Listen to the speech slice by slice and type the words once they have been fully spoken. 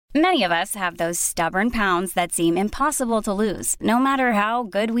Many of us have those stubborn pounds that seem impossible to lose, no matter how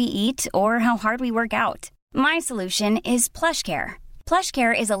good we eat or how hard we work out. My solution is PlushCare.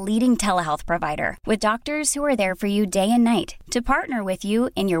 PlushCare is a leading telehealth provider with doctors who are there for you day and night to partner with you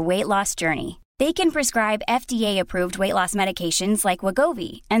in your weight loss journey. They can prescribe FDA-approved weight loss medications like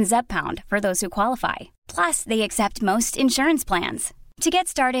Wegovy and Zepbound for those who qualify. Plus, they accept most insurance plans. To get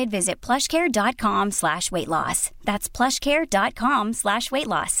started, visit plushcare.com/weightloss. That's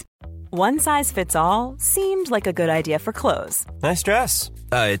plushcare.com/weightloss. One size fits all seemed like a good idea for clothes. Nice dress.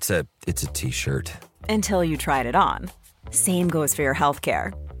 It's a t-shirt. Until you tried it on. Same goes for your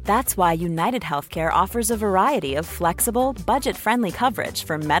healthcare. That's why United Healthcare offers a variety of flexible, budget-friendly coverage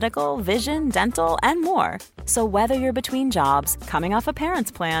for medical, vision, dental, and more. So whether you're between jobs, coming off a parent's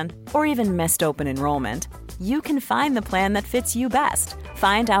plan, or even missed open enrollment, you can find the plan that fits you best.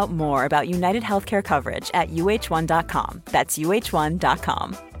 Find out more about United Healthcare coverage at UH1.com. That's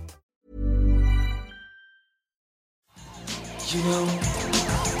UH1.com. You know,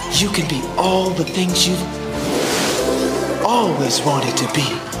 you can be all the things you've always wanted to be.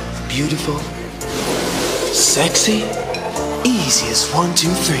 Beautiful, sexy, easy as 1, 2,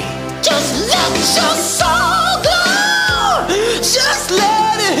 3. Just let your soul glow. Just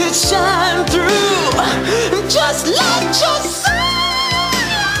let it shine through. Just let your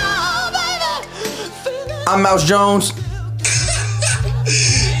soul, baby. I'm Mouse Jones.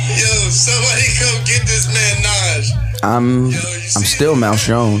 Yo, somebody come get this man Naj. I'm still Mouse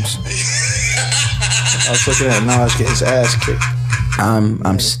Jones. I was looking at Nas get his ass kicked.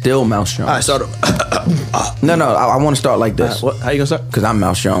 I'm still Mouse Jones. All right, start. No, I want to start like this. How you gonna start? Because I'm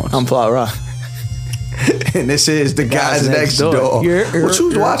Mouse Jones. I'm Fly Rock. And this is the guys next door. What you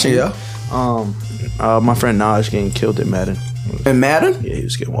was watching, yo? My friend Naj getting killed in Madden. In Madden? Yeah, he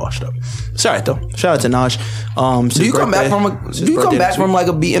was getting washed up. Sorry though. Shout out to Naj. Do you come back from like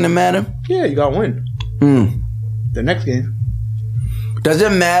a beating in Madden? Yeah, you got to win. The next game. Does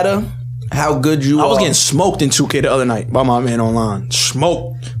it matter how good you are? I was getting smoked in 2K the other night by my man online.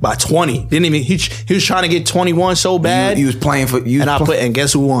 Smoked by 20. Didn't even. He was trying to get 21 so bad. He was playing for you. And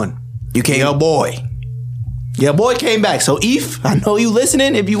guess who won? You came. Your boy. Your boy came back. So Eve, I know you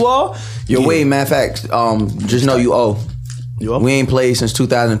listening. If you are, wait, matter of fact, just know you owe. You owe? We ain't played since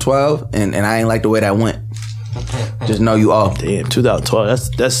 2012, and I ain't like the way that went. Just know you owe. Damn,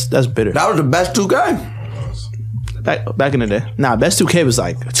 2012. That's bitter. That was the best 2K. Back in the day. Nah, best 2K was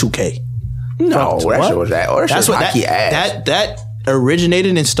like 2K. No, that shit was that. Oh, that's what that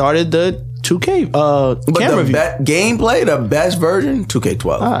originated and started the 2K but camera view. Gameplay, the best version,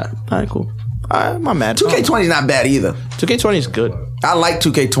 2K12. All right, cool. All right, my man. 2K20 is not bad either. 2K20 is good. I like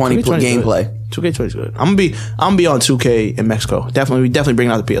 2K20 for gameplay. 2K20 is good. I'm gonna be on 2K in Mexico. We definitely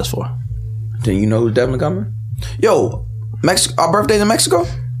bringing out the PS4. Do you know who's definitely coming? Yo, our birthday's in Mexico?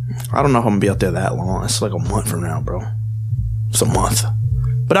 I don't know if I'm gonna be out there that long. It's like a month from now, bro. It's a month.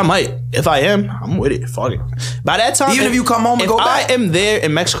 But I might. If I am, I'm with it. Fuck it. By that time, even if you come home and go back, I am there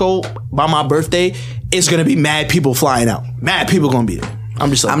in Mexico by my birthday, it's gonna be mad people flying out. Mad people gonna be there.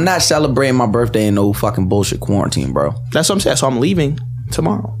 I'm not celebrating my birthday in no fucking bullshit quarantine, bro. That's what I'm saying. So I'm leaving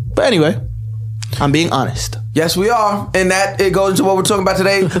tomorrow. But anyway, I'm being honest. Yes, we are. And it goes into what we're talking about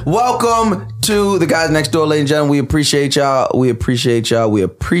today. Welcome to the guys next door, ladies and gentlemen. We appreciate y'all.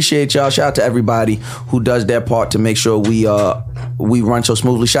 Shout out to everybody who does their part to make sure we run so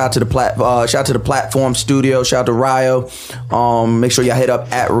smoothly. Shout out to the platform studio. Shout out to Ryo. Make sure y'all hit up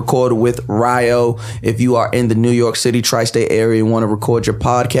at Record with Ryo if you are in the New York City tri-state area and want to record your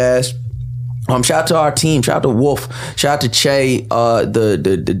podcast. Shout out to our team. Shout out to Wolf. Shout out to Che,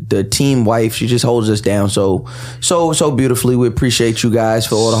 the team wife. She just holds us down so beautifully. We appreciate you guys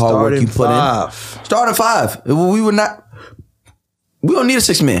for all the hard work you put in. Starting 5. We don't need a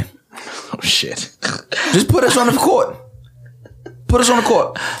 6 man. Oh shit! Just put us on the court.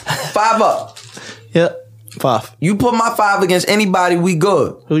 5 up. Yeah, 5. You put my 5 against anybody, we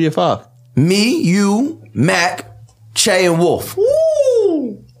good. Who your 5? Me, you, Mac, Che, and Wolf.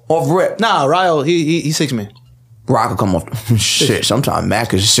 Woo! Off rip. Nah, Ryo, he's 6 man. Rock will come off. Shit, sometimes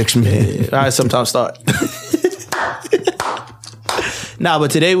Mac is 6 man. Yeah. All right, sometimes start. Nah,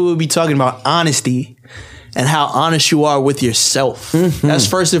 but today we will be talking about honesty and how honest you are with yourself. Mm-hmm. That's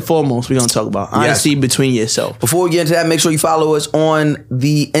first and foremost we're going to talk about. Honesty between yourself. Before we get into that, make sure you follow us on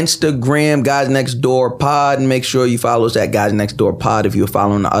the Instagram, Guys Next Door Pod. And make sure you follow us at Guys Next Door Pod. If you're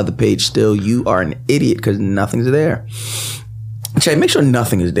following the other page still, you are an idiot because nothing's there. Che, make sure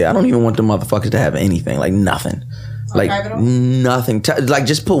nothing is there. I don't even want the motherfuckers to have anything. Like nothing. Like nothing. Like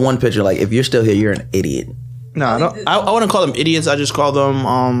just put one picture. Like if you're still here, you're an idiot. No, I wouldn't call them idiots. I just call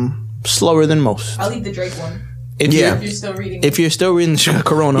them slower than most. I'll leave the Drake one. If Yeah. you're still reading, if you're still reading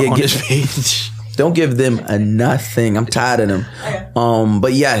Corona on this page, don't give them a nothing. I'm tired of them. Okay.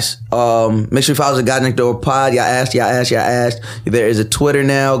 But yes, make sure you follow the Guys Next Door Pod. Y'all asked. There is a Twitter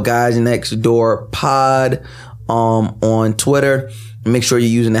now, Guys Next Door Pod, on Twitter. Make sure you're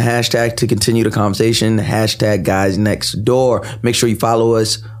using the hashtag to continue the conversation. Hashtag Guys Next Door. Make sure you follow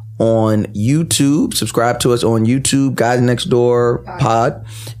us on YouTube. Subscribe to us on YouTube, Guys Next Door Pod.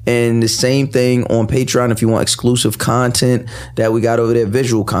 And the same thing on Patreon if you want exclusive content that we got over there,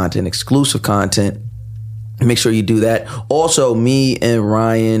 visual content, exclusive content. Make sure you do that. Also, me and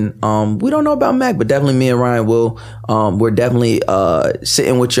Ryan, we don't know about Mac, but definitely me and Ryan will. We're definitely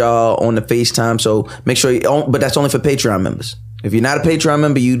sitting with y'all on the FaceTime. So make sure but that's only for Patreon members. If you're not a Patreon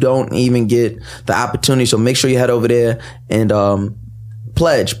member, you don't even get the opportunity. So make sure you head over there and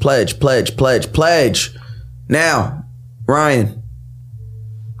pledge. Now, Ryan.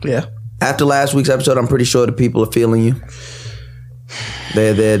 Yeah. After last week's episode, I'm pretty sure the people are feeling you.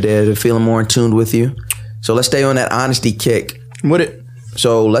 They're feeling more in tune with you. So let's stay on that honesty kick.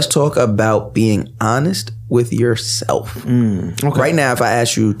 So let's talk about being honest with yourself. Okay. Right now, if I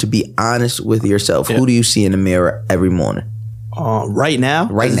ask you to be honest with yourself, who do you see in the mirror every morning? Right now?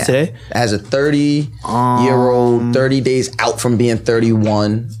 Right now. Today? As a 30-year-old, 30 days out from being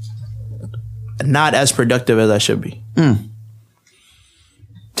 31. Not as productive as I should be.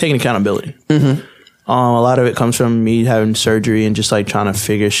 Taking accountability. Mm-hmm. A lot of it comes from me having surgery and just like trying to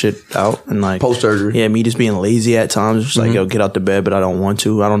figure shit out and like post-surgery. Yeah, me just being lazy at times. Just like, yo, get out the bed, but I don't want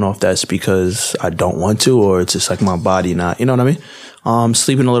to. I don't know if that's because I don't want to or it's just like my body not, you know what I mean?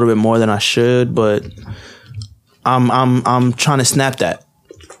 Sleeping a little bit more than I should, but I'm trying to snap that.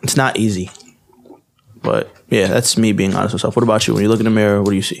 It's not easy. But yeah, that's me being honest with myself. What about you? When you look in the mirror,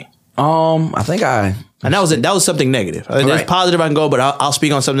 what do you see? I think and that was something negative. I think there's positive I can go, but I'll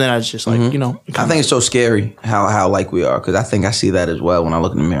speak on something that's just like, you know. I think it's so scary how like we are, because I think I see that as well when I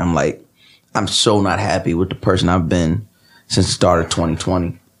look in the mirror. I'm like, I'm so not happy with the person I've been since the start of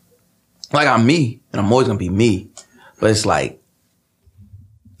 2020. Like, I'm me, and I'm always gonna be me, but it's like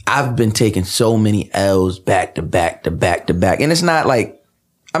I've been taking so many L's back to back to back to back, and it's not like,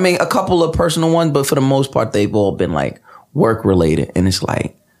 I mean, a couple of personal ones, but for the most part, they've all been like work related, and it's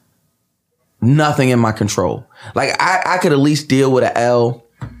like nothing in my control. Like I could at least deal with an L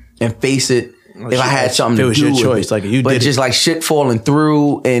and face it if I had something to do with it. Like you but did just like shit falling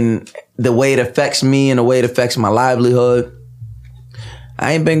through and the way it affects me and the way it affects my livelihood,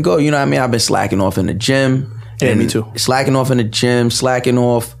 I ain't been good. You know what I mean? I've been slacking off in the gym. Yeah, me too. Slacking off in the gym, slacking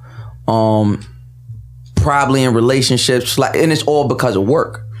off probably in relationships, and it's all because of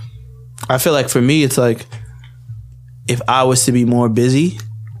work. I feel like for me, it's like if I was to be more busy,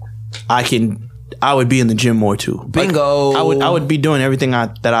 I would be in the gym more too. Bingo. Like, I would be doing everything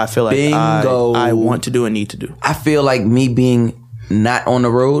that I feel like I want to do and need to do. I feel like me being not on the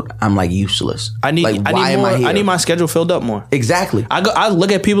road, I'm like useless. I need my schedule filled up more. Exactly. I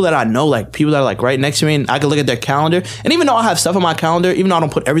look at people that I know, like people that are like right next to me, and I can look at their calendar. And even though I have stuff on my calendar, even though I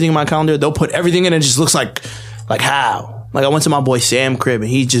don't put everything in my calendar, they'll put everything in and it just looks like how? Like I went to my boy Sam crib and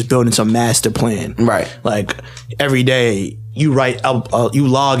he's just building some master plan. Right. Like every day you you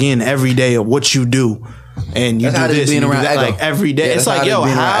log in every day of what you do. And you do this and you do that, like every day. Yeah, it's like, yo,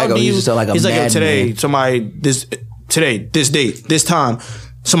 how do you? He's like, yo, today, this date, this time,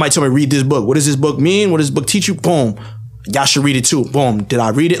 somebody told me read this book. What does this book mean? What does this book teach you? Boom. Y'all should read it too. Boom. Did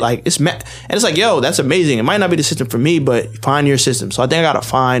I read it? Like and it's like, yo, that's amazing. It might not be the system for me, but find your system. So I think I gotta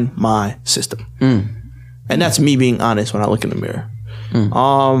find my system. And that's me being honest when I look in the mirror.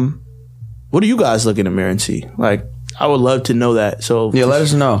 What do you guys look in the mirror and see? Like, I would love to know that. So yeah, let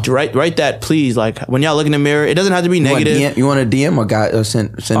us know. Write that, please. Like when y'all look in the mirror, it doesn't have to be negative. You want a DM or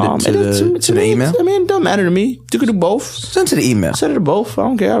send it to the email? I mean, it doesn't matter to me. You could do both. Send to the email. Send it to both. I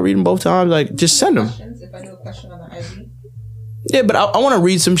don't care. I read them both times. Like, just send them. If I do a question on the IG. Yeah, but I want to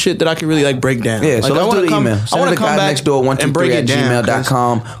read some shit that I can really like break down. Yeah, so let's do the email. I want to come back and break it down.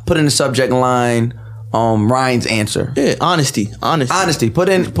 gmail.com. Put in the subject line. Ryan's answer. Yeah, honesty. Put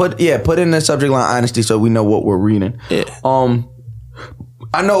in the subject line honesty so we know what we're reading. Yeah.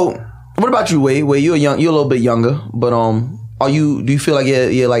 I know. What about you, Wade? Wade, you're a little bit younger, but do you feel like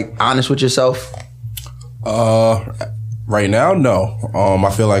you're like honest with yourself? Right now, no.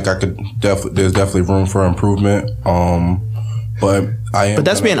 I feel like there's definitely room for improvement. But I am. But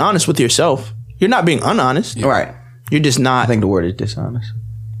that's being honest with yourself. You're not being unhonest. Yeah. Right. You're just not. I think the word is dishonest.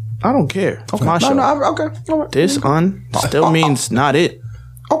 I don't care. Okay. My show. Okay. All right. Still means not it.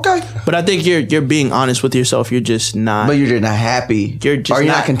 Okay. But I think you're being honest with yourself. You're just not. But you're just not happy. You're just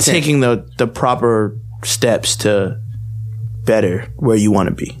not taking the proper steps to better where you want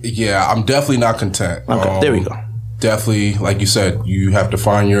to be. Yeah, I'm definitely not content. Okay, there we go. definitely, like you said, you have to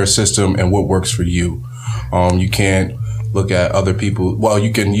find your system and what works for you. You can't look at other people. Well,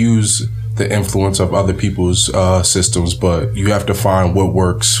 you can use the influence of other people's systems, but you have to find what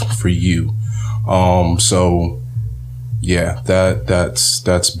works for you. So yeah,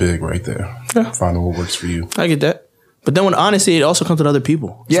 that's big right there. Yeah. Finding what works for you. I get that. But then with honesty, it also comes with other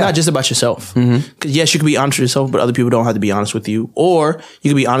people. It's not just about yourself. Because yes, you can be honest with yourself, but other people don't have to be honest with you. Or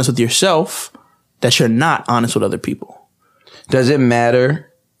you can be honest with yourself that you're not honest with other people. Does it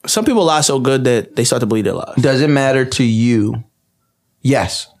matter? Some people lie so good that they start to believe their lies. Does it matter to you?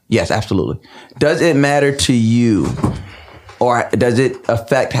 Yes. Yes, absolutely. Does it matter to you, or does it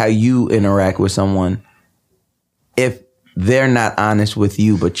affect how you interact with someone if they're not honest with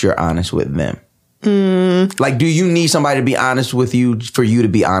you, but you're honest with them? Like, do you need somebody to be honest with you for you to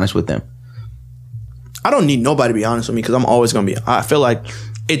be honest with them? I don't need nobody to be honest with me because I'm always going to be. I feel like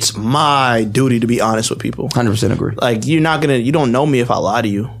it's my duty to be honest with people. 100% agree. Like, you don't know me if I lie to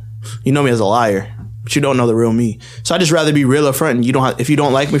you. You know me as a liar, but you don't know the real me. So I just rather be real up front. And if you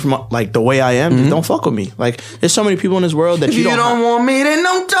don't like me from like the way I am, just don't fuck with me. Like, there's so many people in this world that if you don't want me, then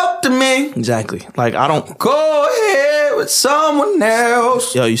don't talk to me. Exactly. Like, I don't go ahead with someone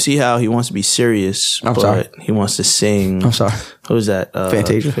else. Yo, you see how he wants to be serious, I'm sorry. He wants to sing. I'm sorry. Who's that?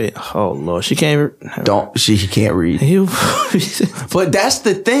 Fantasia. Oh Lord, she can't. She can't read. But that's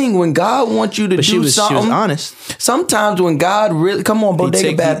the thing. When God wants you to do something, she was honest. Sometimes when God really, come on,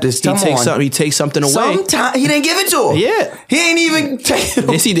 Bodega Baptist, he takes something away. Sometimes he didn't give it to her. Yeah, he ain't even take it.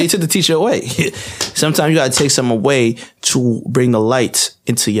 Yes, they took the teacher away. Sometimes you gotta take something away to bring the light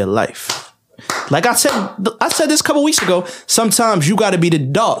into your life. Like I said this a couple weeks ago. Sometimes you gotta be the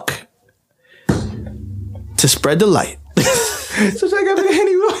dark to spread the light. Sometimes you gotta be the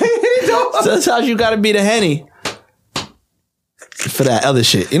Henny. Sometimes you gotta be the Henny for that other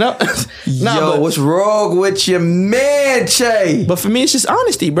shit, you know? What's wrong with your man, Che? But for me, it's just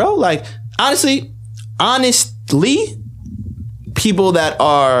honesty, bro. Like, honestly, people that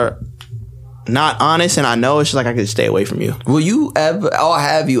are not honest, and I know it's just like I could stay away from you. Will you ever, or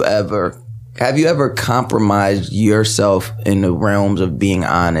have you ever compromised yourself in the realms of being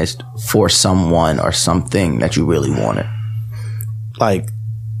honest for someone or something that you really wanted? Like,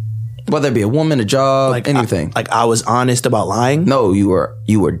 whether it be a woman, a job, like anything. I was honest about lying? No, you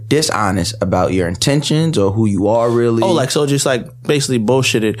were dishonest about your intentions or who you are really. Oh, like, so just like basically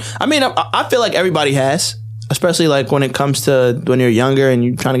bullshitted. I mean, I feel like everybody has, especially like when it comes to when you're younger and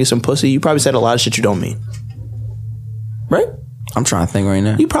you're trying to get some pussy. You probably said a lot of shit you don't mean. Right? I'm trying to think right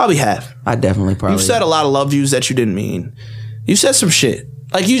now. You probably have. I definitely probably You said a lot of love yous that you didn't mean. You said some shit.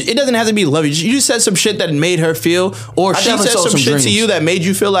 Like, it doesn't have to be love you. You just said some shit that made her feel, or she said some shit to you that made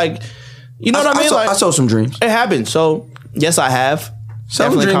you feel like, you know what I mean? I sold some dreams. It happened. So, yes, I have.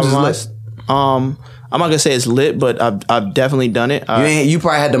 Selling dreams is lit. I'm not going to say it's lit, but I've definitely done it. You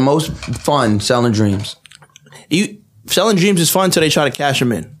probably had the most fun selling dreams. Selling dreams is fun until they try to cash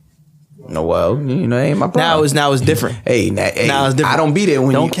them in. No, well, it ain't my problem. Now it's different. Now it's different. I don't be there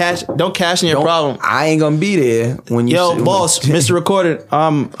when don't cash in your problem. I ain't gonna be there when you. Yo, boss, Mr. Recorded.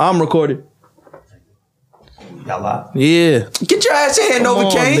 I'm recorded. Y'all live? Yeah. Get your ass in here,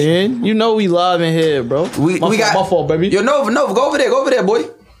 Nova Kane. Man. You know we live in here, bro. We got my fault, baby. Yo, Nova, go over there, boy.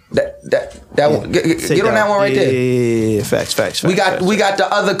 That one, get on that one right there. Yeah, facts. We got the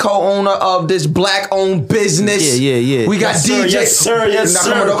other co-owner of this black-owned business. Yeah. We got DJ. Yes, sir.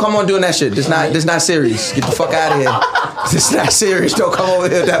 Don't come on doing that shit. This not serious. Get the fuck out of here. This not serious. Don't come over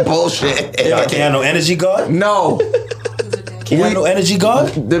here with that bullshit. Y'all can't have no energy guard? No. Can't have no energy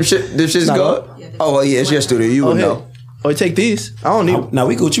guard? This shit's good? Oh, well, yeah, it's your studio. You would know. Oh, take these. I don't need. No,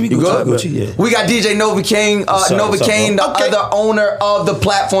 we Gucci. We Gucci. Yeah. We got DJ Nova King. The other owner of the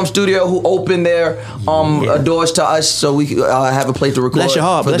Platform Studio, who opened their doors to us, so we have a place to record. Bless your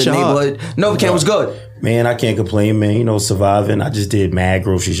heart. For the neighborhood. Nova King was good. Man, I can't complain, man. Surviving. I just did mad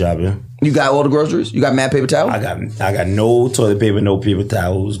grocery shopping. You got all the groceries? You got mad paper towels? I got no toilet paper, no paper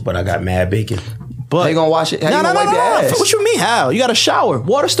towels, but I got mad bacon. But how you gonna wash it? How you gonna wipe your ass? What you mean? How? You got a shower.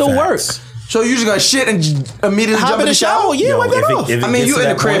 Water still works. So you just gonna shit and immediately jump in the shower? Yeah, wipe that off. I mean, you in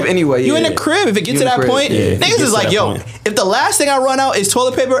the crib anyway. You in the crib. If it gets to that point, niggas is like, yo, if the last thing I run out is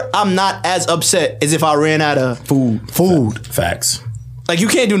toilet paper, I'm not as upset as if I ran out of food. Facts. Like, you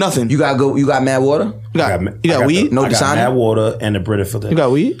can't do nothing. You got mad water? You got weed? No, I got mad water and the Brita for that. You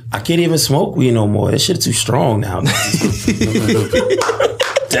got weed? I can't even smoke weed no more. That shit too strong now.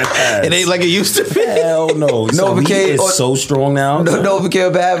 It ain't like it used to be. Hell no. Novocaine is so strong now. Novocaine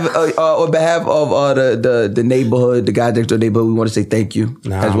on behalf of the neighborhood, the guys next door neighborhood, we want to say thank you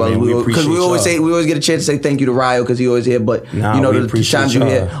as well. Because we always get a chance to say thank you to Ryo because he always here. But the times you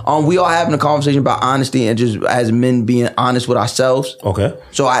here, we all having a conversation about honesty and just as men being honest with ourselves. Okay.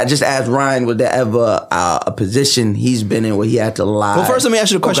 So I just asked Ryan, was there ever a position he's been in where he had to lie? Well, first let me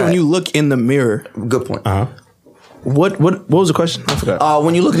ask you the question. When you look in the mirror, good point. What was the question? I forgot.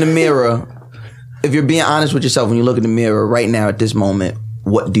 When you look in the mirror, if you're being honest with yourself, when you look in the mirror right now at this moment,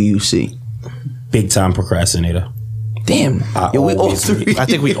 what do you see? Big time procrastinator. Damn. We all three. I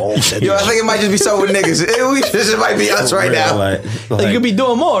think we all said I think it might just be so with niggas. This might be us right now. Like you could be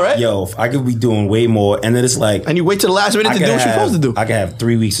doing more, right? Yo, I could be doing way more. And then it's like... And you wait till the last minute to do what you're supposed to do. I could have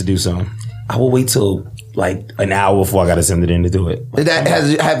 3 weeks to do something. I will wait till like an hour before I got to send it in to do it.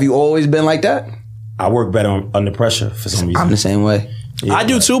 Have you always been like that? I work better under pressure for some reason. I'm the same way. Yeah, I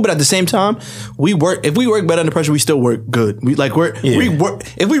do too, but at the same time, if we work better under pressure, we still work good. We work.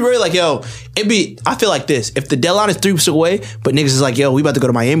 If we really like, yo, I feel like this. If the deadline is 3 weeks away, but niggas is like, yo, we about to go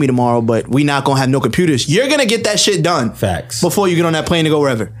to Miami tomorrow, but we not gonna have no computers. You're gonna get that shit done. Facts. Before you get on that plane to go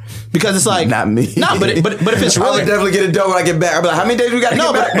wherever. Because it's like not me. Nah, but if it's really, I would definitely get it done when I get back. I'm like, how many days we got to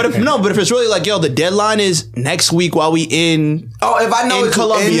get back? But if it's really like, yo, the deadline is next week while we in if I know in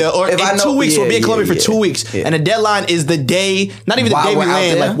Colombia or in 2 weeks, we'll be in Colombia for 2 weeks, and the deadline is the day, not even the day we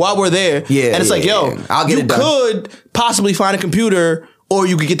land, like while we're there. And it's like, yo, I'll get it done. You could possibly find a computer. Or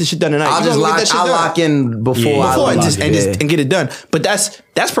you could get the shit done tonight. I'll lock in before I get it done. But that's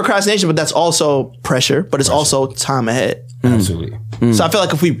procrastination. But that's also pressure. But it's also time ahead. Absolutely. So I feel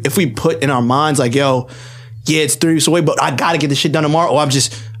like if we put in our minds like, yo, yeah, it's 3 weeks away, but I gotta get this shit done tomorrow. Or I'm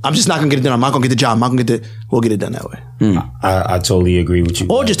just not gonna get it done. I'm not gonna get the job. We'll get it done that way. I totally agree with you.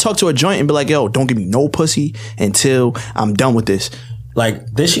 Or just talk to a joint and be like, yo, don't give me no pussy until I'm done with this. Like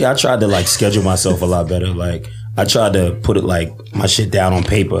this year, I tried to like schedule myself a lot better. Like I tried to put it like my shit down on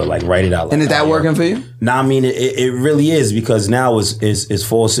paper, like write it out. Like, and is that working for you? Nah, I mean it really is because now it's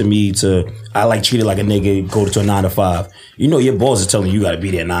forcing me to. I like treat it like a nigga go to a 9 to 5. You know your boss is telling you got to be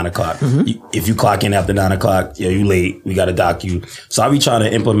there at 9 o'clock. If you clock in after 9 o'clock, yo, you late. We got to dock you. So I be trying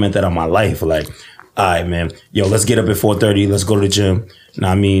to implement that on my life. Like, all right, man, yo, let's get up at 4:30. Let's go to the gym.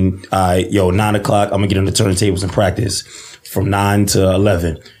 Now I mean, 9 o'clock. I'm gonna get on the turntables and practice from 9 to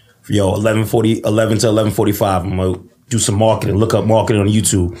 11. Yo, 11 to 11:45, I'm going to do some marketing, look up marketing on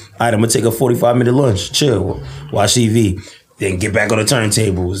YouTube. All right, I'm going to take a 45-minute lunch, chill, watch TV, then get back on the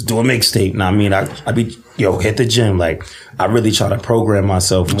turntables, do a mixtape. Now, I mean, I be, hit the gym. Like, I really try to program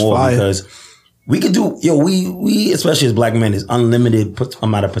myself more because we could do, we especially as black men, is unlimited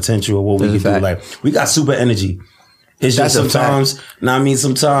amount of potential of what we can do. Like, we got super energy. It's just sometimes,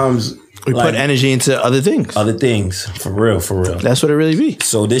 sometimes we put energy into other things. Other things, for real. That's what it really be.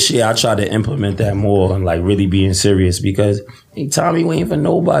 So this year I try to implement that more and like really being serious because Tommy waiting for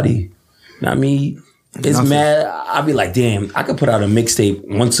nobody. I mean, it's nothing. Mad. I'll be like, damn, I could put out a mixtape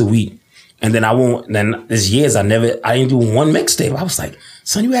once a week. And then I won't. Then this years I didn't do one mixtape. I was like,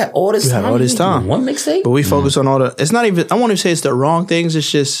 son, you had all this time. One mixtape, but we focus on all the. It's not even. I want to say it's the wrong things. It's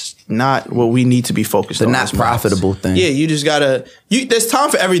just not what we need to be focused on. They're not profitable things. Yeah, you just gotta. There's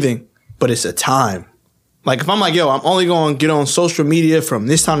time for everything, but it's a time. Like if I'm like, yo, I'm only going to get on social media from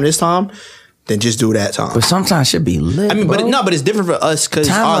this time to this time. Then just do that time. But sometimes it should be lit. I mean, but it's different for us because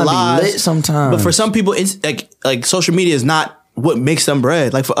our lives. Be lit sometimes. But for some people, it's like social media is not what makes them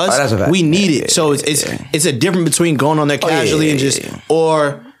bread. Like for us, we need it. So it's a difference between going on there casually and just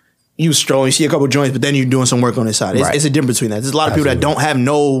or you stroll, you see a couple joints, but then you're doing some work on the side. It's a difference between that. There's a lot of people that don't have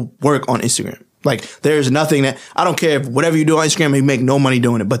no work on Instagram. Like there's nothing that I don't care if whatever you do on Instagram, you make no money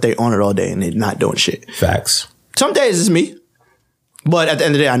doing it, but they on it all day and they're not doing shit. Facts. Some days it's me. But at the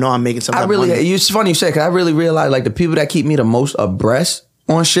end of the day, I know I'm making something. It's funny you say, because I really realize like the people that keep me the most abreast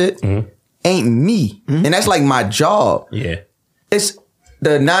on shit ain't me. And that's like my job. Yeah. It's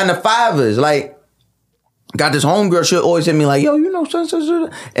the 9 to 5ers. Like, got this homegirl, she'll always hit me like, yo, you know,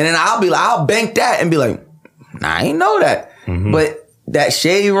 and then I'll bank that and be like, nah, I ain't know that. But that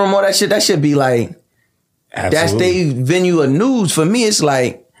shade room, all that should be like, that's the venue of news. For me, it's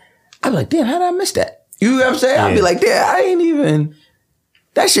like, I'm like, damn, how did I miss that? You know what I'm saying? Yeah. I'll be like, damn, I ain't even,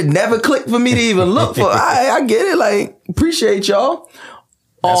 that should never click for me to even look for. I get it. Like, appreciate y'all.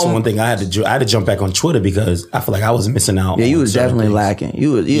 That's one thing I had to jump back on Twitter because I feel like I was missing out. Yeah, you was definitely lacking.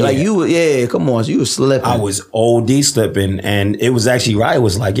 You come on, so you was slipping. I was OD slipping, and it was actually Ryan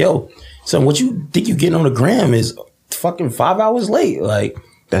was like, "Yo, son, what you think you getting on the gram is fucking 5 hours late." Like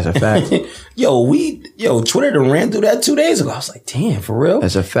that's a fact. Twitter done ran through that 2 days ago. I was like, "Damn, for real?"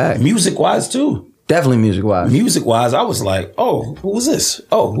 That's a fact. Music wise too. Definitely music-wise. Music-wise, I was like, oh, who was this?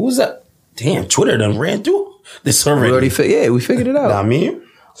 Oh, who was that? Damn, Twitter done ran through this already. We figured it out. Know what I mean?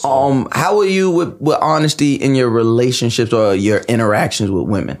 How are you with honesty in your relationships or your interactions with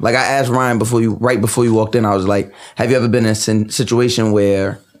women? Like I asked Ryan right before you walked in, I was like, have you ever been in a situation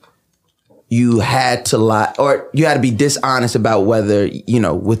where you had to lie or you had to be dishonest about whether,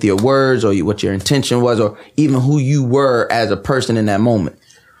 with your words or what your intention was or even who you were as a person in that moment?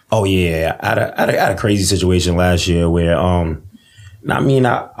 Oh, yeah. I had a crazy situation last year where, I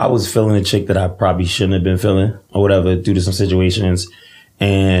was feeling a chick that I probably shouldn't have been feeling or whatever due to some situations.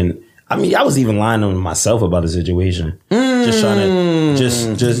 And I was even lying to myself about the situation. Just trying to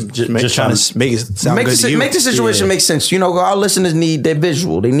make it sound good to you. Make the situation make sense. Our listeners need their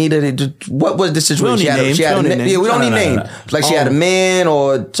visual. They need it. What was the situation? We don't need names. Like she had a man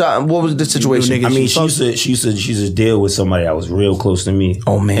or what was the situation? She used to deal with somebody that was real close to me.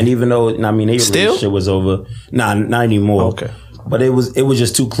 Oh man! And even though their relationship was over, not anymore. Okay. But it was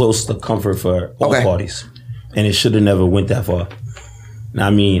just too close to comfort for all parties, and it should have never went that far.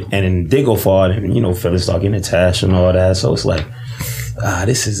 And it did go far, and fellas start getting attached and all that. So it's like,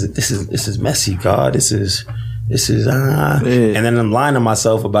 this is messy, God. This is and then I'm lying to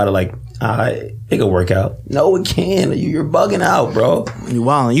myself about it, like, it could work out. No, it can't. You're bugging out, bro. You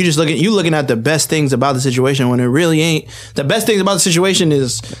wilding. You looking at the best things about the situation when it really ain't. The best things about the situation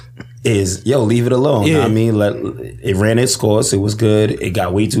is leave it alone. Yeah. It ran its course. It was good. It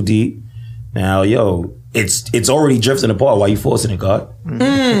got way too deep. Now, it's already drifting apart. Why you forcing it, God? Why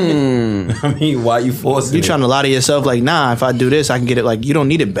you forcing it? You trying to lie to yourself like, nah, if I do this, I can get it. Like, you don't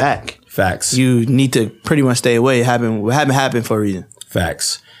need it back. Facts. You need to pretty much stay away. It haven't happened for a reason.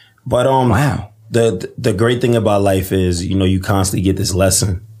 Facts. But wow. The great thing about life is, you constantly get this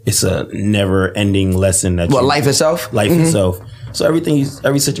lesson. It's a never ending lesson that life itself? Life itself. So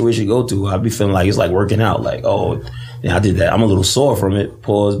every situation you go to, I be feeling like it's like working out. Like, oh, yeah, I did that. I'm a little sore from it.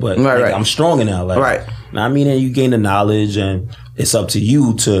 Pause, but I'm stronger now. Like, right. And you gain the knowledge, and it's up to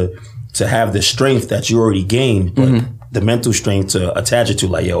you to have the strength that you already gained, but the mental strength to attach it to.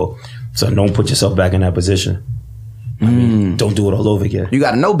 Like, so don't put yourself back in that position. Don't do it all over again. You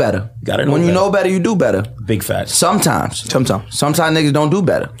got to know better. When you know better, you do better. Big facts. Sometimes niggas don't do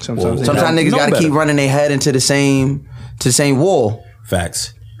better. Sometimes niggas got to keep running their head into the same wall.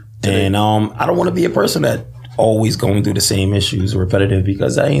 Facts. And I don't want to be a person that always going through the same issues, repetitive,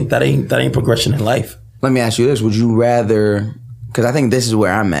 because that ain't progression in life. Let me ask you this: would you rather? Because I think this is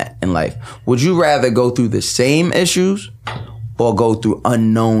where I'm at in life. Would you rather go through the same issues or go through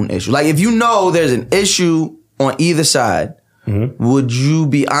unknown issues? Like, if you know there's an issue on either side, would you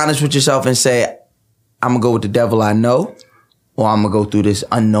be honest with yourself and say, I'm gonna go with the devil I know, or I'm gonna go through this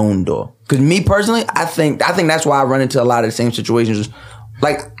unknown door? Because me personally, I think that's why I run into a lot of the same situations.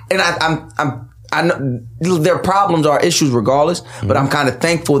 Like, and I know their problems are issues regardless, but I'm kind of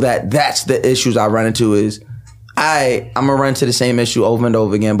thankful that that's the issues I run into. Is I'm gonna run into the same issue over and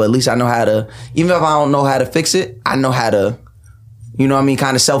over again, but at least I know how to. Even if I don't know how to fix it, I know how to.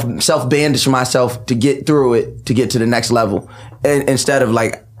 Kind of self bandage myself to get through it, to get to the next level, and instead of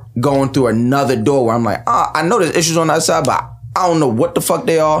like going through another door where I'm like, I know there's issues on that side, but I don't know what the fuck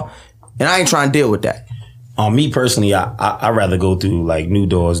they are, and I ain't trying to deal with that. Me personally, I rather go through like new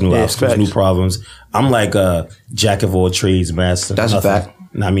doors, new obstacles, new problems. I'm like a jack of all trades master. That's a fact.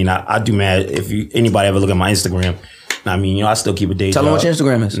 I do mad. If anybody ever look at my Instagram, I still keep a day job. Tell them what your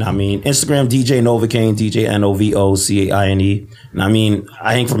Instagram is. Instagram, DJ Novocaine, DJ Novocaine.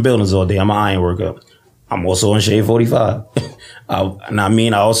 I hang from buildings all day. I'm an iron worker. I'm also on Shade 45.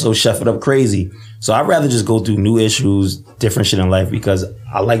 I also chef it up crazy. So I'd rather just go through new issues, different shit in life, because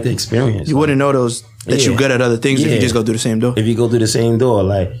I like the experience. You wouldn't know that you're good at other things if you just go through the same door. If you go through the same door.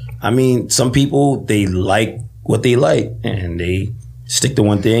 Some people, they like what they like, and they stick to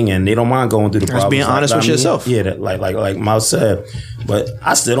one thing, and they don't mind going through the problems. Being honest with yourself. Yeah, like Mouse said. But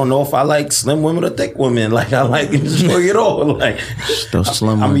I still don't know if I like slim women or thick women. Like, I like enjoy it all. Like, those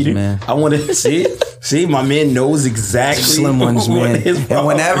slim ones, man. I want to see, my man knows exactly. Slim ones, man. And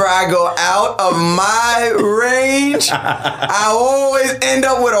whenever I go out of my range, I always end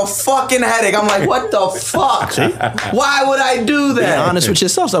up with a fucking headache. I'm like, what the fuck? Why would I do that? Be honest with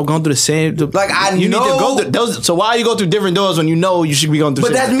yourself. Stop going through the same. Like, you need to go through those. So why you go through different doors when you know you should be going through?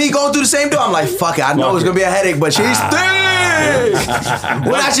 But that's me going through the same door. I'm like, fuck it. I know it's gonna be a headache, but she's thick.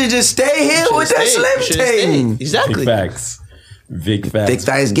 When I should just stay here with that slim thing. Exactly. Big facts. Thick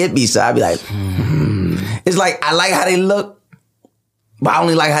thighs get me, so I be like, It's like, I like how they look, but I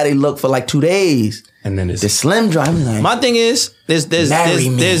only like how they look for like 2 days. And then it's the slim dry. Like, my thing is,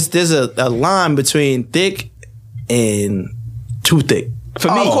 there's a line between thick and too thick. For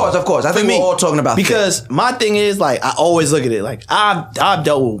me, of course. I think we're all talking about because my thing is like I always look at it like I've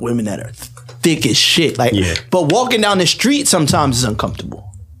dealt with women that are thick as shit. Like, but walking down the street sometimes is uncomfortable.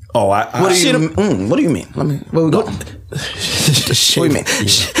 Oh, what do you mean? Where we going? What do you mean?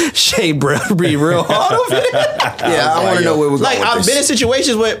 Shay, bro, be real hard over it. Yeah, I want to know where we're going. Like, I've been in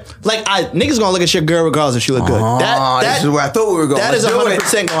situations where, like, niggas gonna look at your girl regardless if she look good. This is where I thought we were going. That is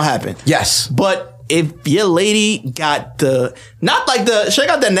 100% gonna happen. Yes, but if your lady got she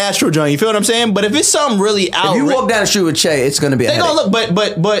got that natural joint, you feel what I'm saying? But if it's something really out, if you walk down the street with Che, it's gonna be a headache. Gonna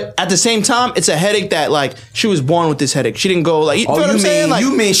look, but at the same time, it's a headache that like she was born with this headache. She didn't go like. You feel what I'm saying? Like,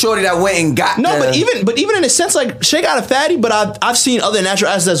 you mean shorty that went and got but even in a sense like Shay got a fatty, but I've seen other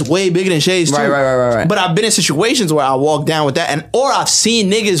natural ass that's way bigger than Shay's too. Right. But I've been in situations where I walk down with that, or I've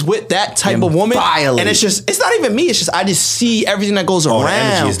seen niggas with that type of woman, and it's not even me. It's just I just see everything that goes around. The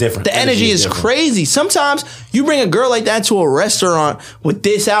energy is different. The energy is crazy. Sometimes you bring a girl like that to a restaurant with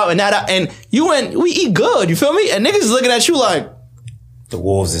this out and that out, and we eat good, you feel me? And niggas is looking at you like the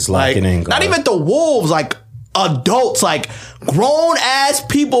wolves is locking in. Not even the wolves, like adults, like grown ass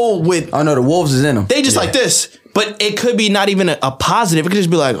people with. Oh no, the wolves is in them. They just like this, but it could be not even a positive. It could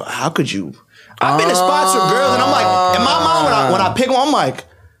just be like, how could you? I've been to spots with girls, and I'm like, in my mind when I pick one, I'm like,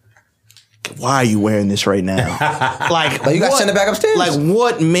 why are you wearing this right now? Like you got to send it back upstairs. Like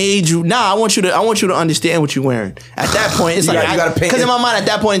what made you? Nah, I want you to understand what you're wearing. At that point, it's like you got to pay. Because in my mind, at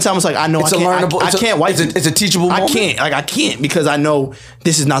that point in time, it's like I know I can't wipe. It's a teachable moment. I can't because I know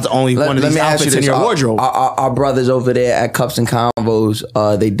this is not the only one of these outfits in your wardrobe. Our brothers over there at Cups and Convos,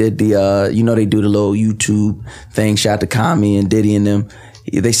 they did they do the little YouTube thing. Shout out to Kami and Diddy and them.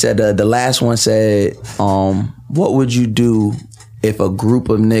 They said the last one said, "What would you do if a group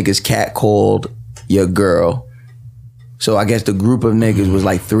of niggas catcalled your girl?" So I guess the group of niggas was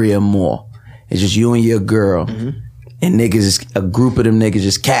like 3 or more. It's just you and your girl. Mm-hmm. And a group of them niggas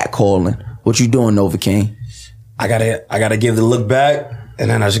just catcalling. What you doing, Nova King? I gotta give the look back, and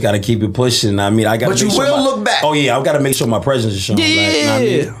then I just gotta keep it pushing. I mean, I gotta. But you will look back. Oh yeah, I gotta make sure my presence is shown.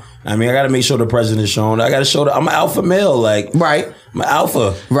 Yeah. I mean, I gotta make sure the presence is shown. I gotta show I'm an alpha male, like right. I'm an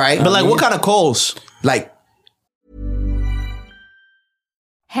alpha, right. But like, what kind of calls? Like.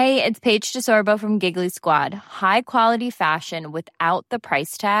 Hey, it's Paige DeSorbo from Giggly Squad. High quality fashion without the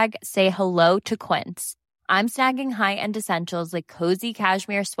price tag. Say hello to Quince. I'm snagging high-end essentials like cozy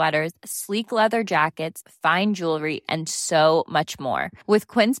cashmere sweaters, sleek leather jackets, fine jewelry, and so much more. With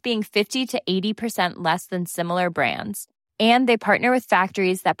Quince being 50 to 80% less than similar brands. And they partner with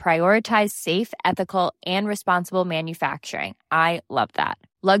factories that prioritize safe, ethical, and responsible manufacturing. I love that.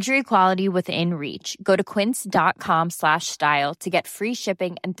 Luxury quality within reach. Go to quince.com/style to get free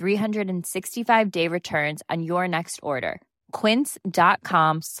shipping and 365-day returns on your next order.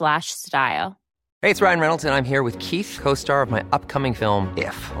 Quince.com/style. Hey, it's Ryan Reynolds, and I'm here with Keith, co-star of my upcoming film,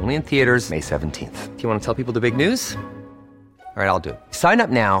 If, only in theaters May 17th. Do you want to tell people the big news? All right, I'll do it. Sign up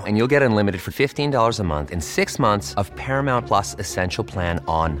now and you'll get unlimited for $15 a month and 6 months of Paramount Plus Essential Plan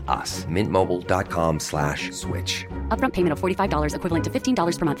on us. MintMobile.com/switch. Upfront payment of $45 equivalent to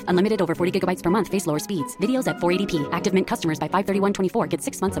 $15 per month. Unlimited over 40 gigabytes per month. Face lower speeds. Videos at 480p. Active Mint customers by 531.24 get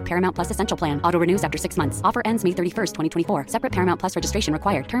 6 months of Paramount Plus Essential Plan. Auto renews after 6 months. Offer ends May 31st, 2024. Separate Paramount Plus registration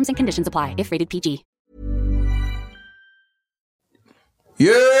required. Terms and conditions apply if rated PG.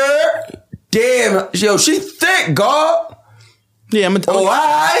 Yeah. Damn. Yo, she thick, God. Yeah, I'm gonna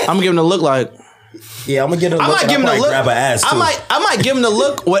give him the look like. Yeah, I'm gonna give him. I might give him the look. Grab her ass too. I might give him the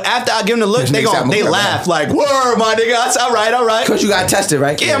look. After I give him the look, they laugh like, "Word, my nigga, that's all right." Because you got tested,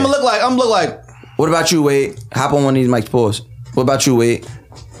 right? Yeah, I'm gonna look like. What about you, Wade? Hop on one of these mics, pause. What about you, Wade?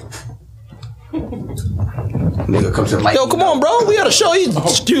 Nigga comes to the mic. Yo, come on, bro. We got a show. You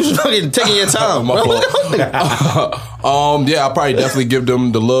fucking taking your time. Yeah, I'll probably definitely give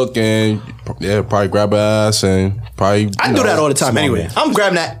them the look and probably grab her ass and probably. I do that all the time anyway. I'm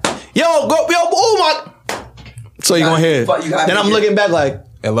grabbing that. Yo, oh my. So you gonna hear it. Then I'm looking back like.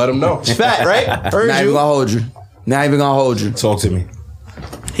 And let him know. It's fat, right? Not even gonna hold you. Talk to me.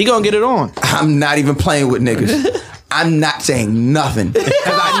 He gonna get it on. I'm not even playing with niggas. I'm not saying nothing because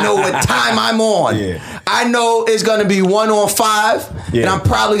I know what time I'm on. Yeah. I know it's gonna be 1 on 5, and I'm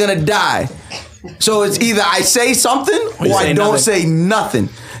probably gonna die. So it's either I say something or I don't say nothing.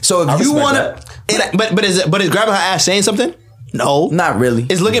 So if you wanna, but is grabbing her ass saying something? No, not really.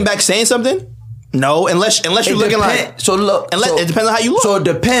 Is looking back saying something? No, unless you're looking like. So look, it depends on how you look. So it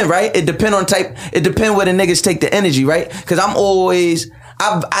depends, right? It depends on type. It depends where the niggas take the energy, right? Because I've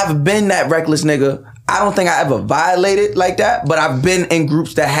been that reckless nigga. I don't think I ever violated like that, but I've been in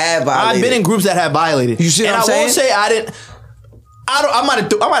groups that have violated. I've been in groups that have violated. You see what I'm saying? I won't say I didn't. I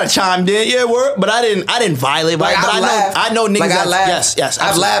might have chimed in, yeah, word, but I didn't violate. Like, but I know niggas. Like I laughed. Yes,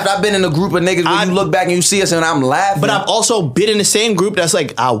 I've laughed. I've been in a group of niggas where you look back and you see us and I'm laughing. But I've also been in the same group that's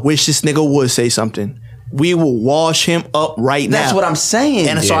like, I wish this nigga would say something. We will wash him up right now. That's what I'm saying.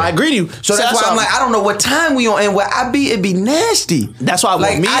 And so I agree to you. So that's why I'm like, I don't know what time we on, and where I be, it be nasty. That's why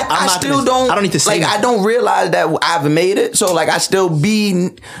like me, I don't need to say I don't realize that I've made it. So like I still be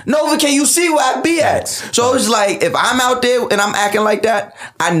Nova, can you see where I be at? So it's like if I'm out there and I'm acting like that,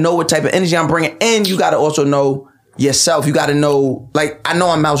 I know what type of energy I'm bringing, and you got to also know yourself. You got to know, like I know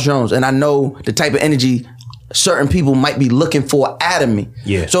I'm Mouse Jones, and I know the type of energy certain people might be looking for out of me.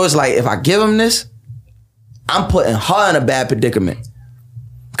 Yeah. So it's like if I give them this, I'm putting her in a bad predicament.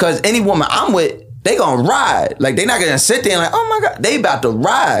 Because any woman I'm with, they gonna ride. Like they not gonna sit there and like, oh my God, they about to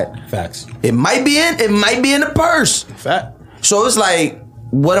ride. Facts. It might be in the purse. Fact. So it's like,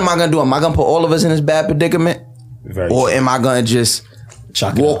 what am I gonna do? Am I gonna put all of us in this bad predicament? Or am I gonna just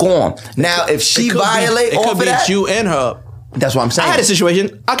walk on? Now, if she violate off of that, it's you and her. That's what I'm saying. I had a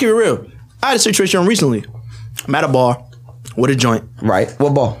situation. I'll keep it real. I had a situation recently. I'm at a bar with a joint. Right.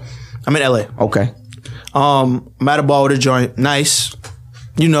 What bar? I'm in LA. Okay. I'm at a bar with a joint. Nice.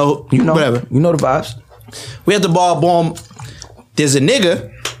 You know, whatever. You know the vibes. We at the bar, boom. There's a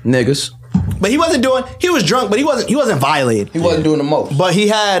niggas. But he was drunk, but he wasn't violating. He wasn't doing the most. But he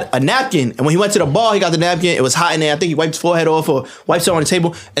had a napkin, and when he went to the bar, he got the napkin. It was hot in there. I think he wiped his forehead off or wiped it on the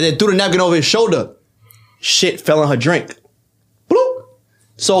table, and then threw the napkin over his shoulder. Shit fell on her drink. Bloop.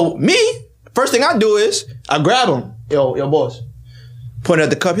 So me, first thing I do is I grab him. Yo, boss. Pointed at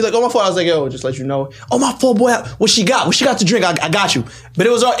the cup. He's like, oh, my fault. I was like, yo, just let you know. Oh, my fault, boy. What she got? What she got to drink? I got you. But it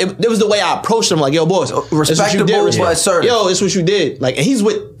was the way I approached him. Like, yo, boss. Respectable, but assertive. Yo, it's what you did. Like, and he's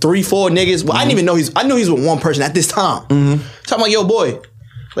with 3-4 niggas. Well, I didn't even know I knew he's with one person at this time. Mm-hmm. So I'm like, yo, boy.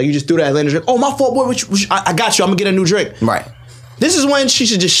 Like, you just threw that Atlanta drink. Oh, my fault, boy. I got you. I'm going to get a new drink. Right. This is when she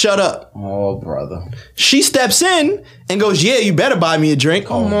should just shut up. Oh, brother. She steps in and goes, yeah, you better buy me a drink.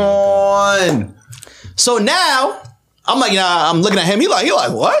 Come on. So now, I'm like, nah, I'm looking at him. He like,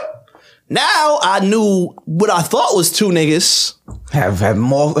 what? Now I knew what I thought was 2 niggas have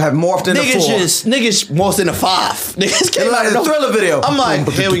morphed into 4. Niggas morphed into 5. Niggas came like a Thriller video. I'm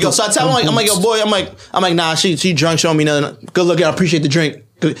like, here we go. So I tell him, I'm like, yo, boy, I'm like, nah, she drunk, showing me nothing. Good looking, I appreciate the drink.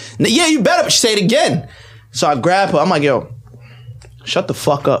 Yeah, you better. But she say it again. So I grab her. I'm like, yo, shut the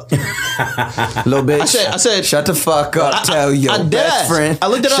fuck up. Little bitch. I said, shut the fuck up. Tell your best friend. I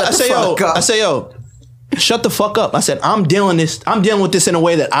looked at her. I say, yo. Shut the fuck up. I said, I'm dealing with this in a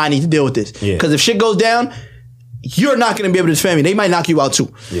way that I need to deal with this. Because if shit goes down, you're not going to be able to defend me. They might knock you out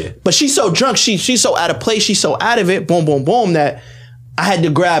too. Yeah. But she's so drunk. She's so out of place. She's so out of it. Boom, boom, boom. That I had to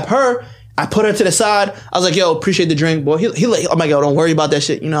grab her. I put her to the side. I was like, yo, appreciate the drink, boy. I'm like, yo, don't worry about that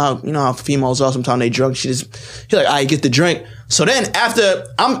shit. You know how females are. Sometimes they drunk. He's like, all right, get the drink. So then after,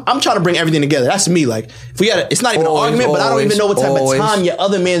 I'm trying to bring everything together. That's me. Like, if we got it's not even an argument, but I don't even know what type of time your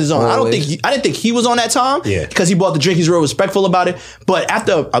other man is on. I didn't think he was on that time. Yeah. Because he bought the drink. He's real respectful about it. But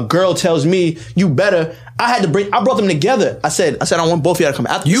after a girl tells me, you better, I brought them together. I said, I want both of y'all to come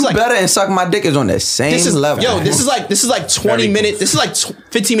out. You better and suck my dick is on that same level. Yo, this is like 20 minutes. This is like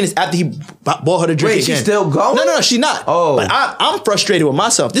 15 minutes after he bought her the drink. Wait, again. she's still going? No, she's not. Oh. But I'm frustrated with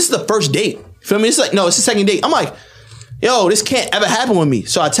myself. This is the first date. Feel me? It's like, no, it's the second date. I'm like, yo, this can't ever happen with me.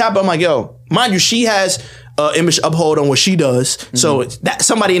 So I tap her. I'm like, yo, mind you, she has image uphold on what she does. Mm-hmm. So that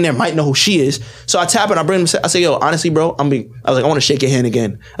somebody in there might know who she is. So I tap her and I bring him. I say, yo, honestly, bro, I was like, I want to shake your hand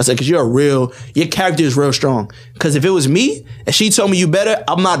again. I said, because your character is real strong. Because if it was me and she told me you better,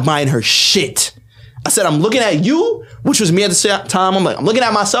 I'm not buying her shit. I said, I'm looking at you, which was me at the same time. I'm looking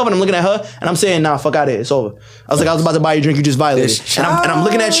at myself and I'm looking at her and I'm saying, nah, fuck out of here. It's over. I was like, I was about to buy you a drink, you just violated. And I'm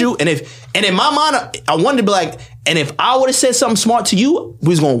looking at you, and in my mind, I wanted to be like, and if I would have said something smart to you, we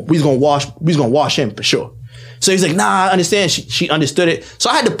was gonna wash him for sure. So he's like, nah, I understand. She understood it.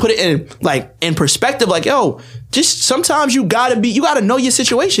 So I had to put it in perspective, like, yo, just sometimes you gotta know your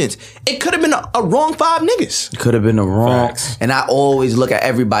situations. It could have been a wrong 5 niggas. It could have been the wrong. Facts. And I always look at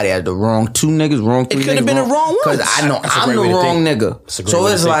everybody as the wrong 2 niggas, wrong 3 niggas. It could have been the wrong one. Because I know I'm the wrong nigga. So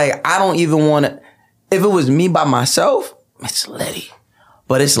it's like, I don't even want to, if it was me by myself, it's Letty.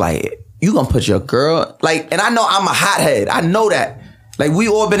 But it's like, you gonna put your girl, like, and I know I'm a hothead. I know that. Like, we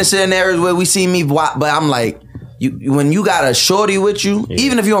all been in scenarios where we see me, but I'm like, when you got a shorty with you,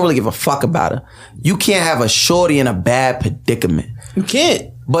 even if you don't really give a fuck about her, you can't have a shorty in a bad predicament. You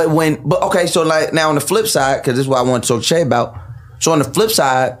can't. But okay, so like now on the flip side, because this is what I want to talk to Shay about. So on the flip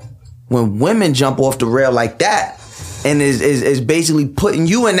side, when women jump off the rail like that and is basically putting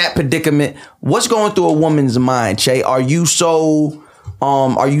you in that predicament, what's going through a woman's mind, Shay? Are you such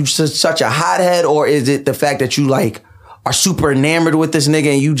a hothead, or is it the fact that you like, are super enamored with this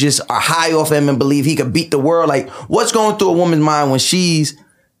nigga and you just are high off him and believe he could beat the world. Like, what's going through a woman's mind when she's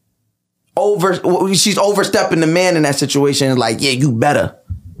overstepping the man in that situation? Like, yeah, you better.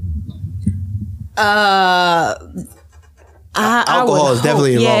 Alcohol is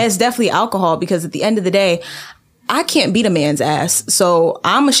definitely involved. Yeah, it's definitely alcohol, because at the end of the day, I can't beat a man's ass. So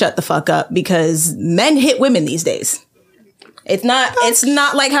I'm gonna shut the fuck up, because men hit women these days. It's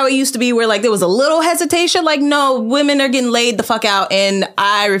not like how it used to be where like there was a little hesitation. Like, no, women are getting laid the fuck out and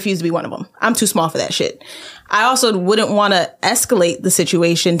I refuse to be one of them. I'm too small for that shit. I also wouldn't want to escalate the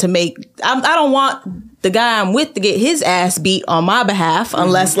situation to make, I don't want the guy I'm with to get his ass beat on my behalf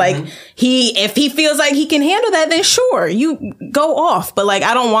unless like if he feels like he can handle that, then sure, you go off. But like,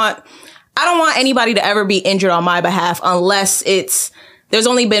 I don't want anybody to ever be injured on my behalf unless there's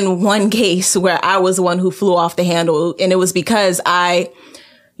only been one case where I was the one who flew off the handle, and it was because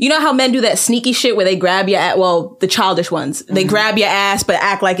you know how men do that sneaky shit where they grab your ass, well, the childish ones, they grab your ass but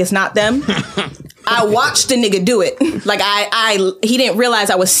act like it's not them. I watched the nigga do it. Like he didn't realize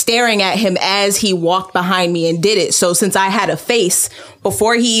I was staring at him as he walked behind me and did it. So since I had a face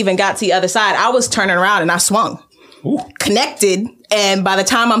before he even got to the other side, I was turning around and I swung. Ooh. Connected. And by the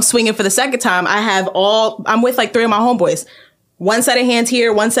time I'm swinging for the second time, I'm with like 3 of my homeboys. One set of hands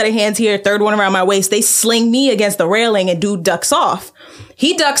here, one set of hands here, third one around my waist. They sling me against the railing and dude ducks off.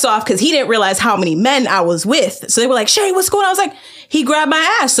 He ducks off because he didn't realize how many men I was with. So they were like, Sherry, what's going on? I was like, he grabbed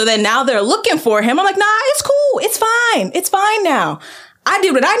my ass. So then now they're looking for him. I'm like, nah, it's cool. It's fine. It's fine now. I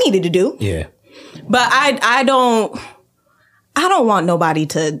did what I needed to do. Yeah. But I don't want nobody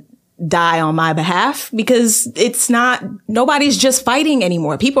to die on my behalf, because nobody's just fighting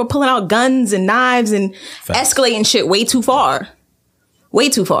anymore. People are pulling out guns and knives and escalating shit way too far. Way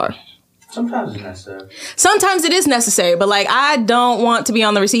too far. Sometimes it's necessary. Sometimes it is necessary, but like, I don't want to be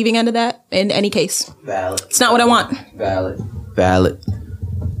on the receiving end of that in any case. Valid. It's not what I want. Valid.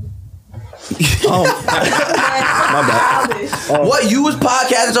 Oh, my bad. What, you was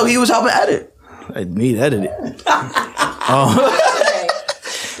podcasting so he was helping edit? Me edit it.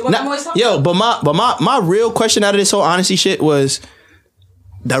 But my real question out of this whole honesty shit was,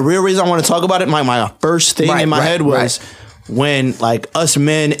 the real reason I want to talk about it, my first thing in my head was when like us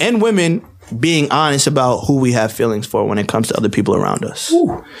men and women being honest about who we have feelings for when it comes to other people around us.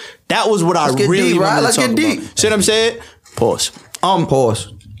 Ooh. That was what I really wanted to talk about. See what I'm saying? Pause.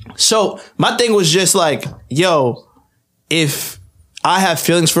 Pause. So my thing was just like, yo, if I have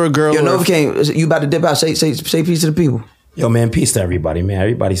feelings for a girl, yo, Novocaine, you about to dip out? Say peace to the people. Yo, man, peace to everybody, man.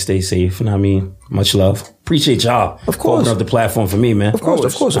 Everybody stay safe. You know what I mean? Much love. Appreciate y'all. Of course. Opening up the platform for me, man. Of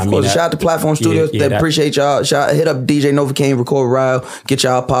course. Shout out to Platform Studios. They appreciate y'all. Hit up DJ Novocaine, record Ryle. Get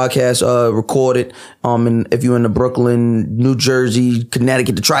y'all podcast recorded. And if you're in the Brooklyn, New Jersey,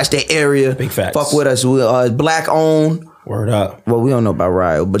 Connecticut, the tri-state area, big facts. Fuck with us. We black owned. Word up. Well, we don't know about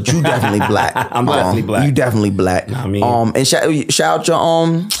Ryle, but you definitely black. I'm definitely black. You definitely black. Nah, I mean, and shout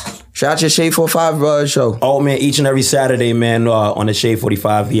out your Shade 45 show. Oh, man, each and every Saturday, man, on the Shade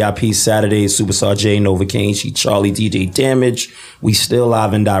 45 VIP Saturday, Superstar J, Novocaine, she, Charlie, DJ Damage. We still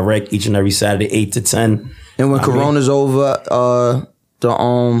live and direct each and every Saturday, 8 to 10. And when Corona's over,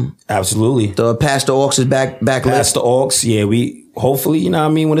 absolutely. The Pastor Aux is back Pastor Aux, yeah, we hopefully, you know what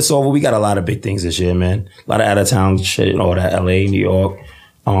I mean, when it's over, we got a lot of big things this year, man. A lot of out of town shit and all that, LA, New York,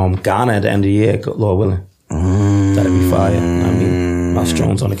 Ghana at the end of the year, Lord willing. That'll be fire. I mean, Mouse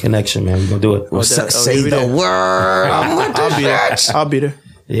Jones on the connection, man. We're gonna do it. Well, say the word. I'll be there.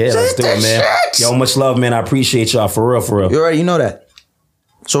 Yeah, let's do it, man. Yo, much love, man. I appreciate y'all for real. You already know that.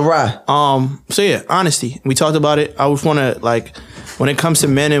 So right. So yeah, honesty. We talked about it. I just wanna like, when it comes to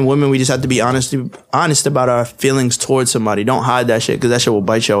men and women, we just have to be honest about our feelings towards somebody. Don't hide that shit, because that shit will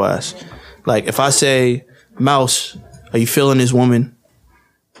bite your ass. Like if I say, Mouse, are you feeling this woman?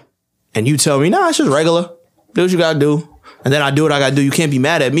 And you tell me, nah, it's just regular. Do what you gotta do. And then I do what I gotta do. You can't be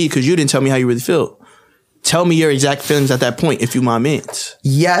mad at me because you didn't tell me how you really feel. Tell me your exact feelings at that point if you my mans.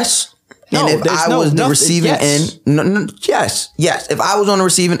 Yes. And if I was the receiving end, yes. If I was on the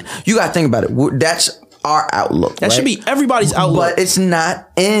receiving, you gotta think about it. That's our outlook. That should be everybody's outlook. But it's not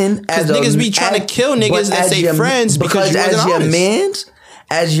in as niggas be trying to kill niggas that say friends because you wasn't honest.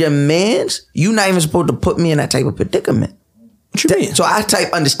 As your mans, you not even supposed to put me in that type of predicament. What you mean? So I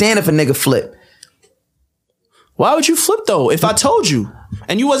understand if a nigga flip. Why would you flip though? If I told you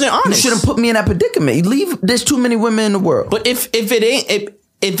and you wasn't honest, you shouldn't put me in that predicament. You leave. There's too many women in the world. But if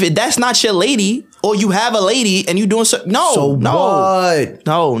that's not your lady, or you have a lady and you doing so, no. What?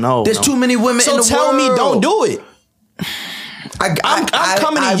 No. There's too many women in the world. So tell me, don't do it. I'm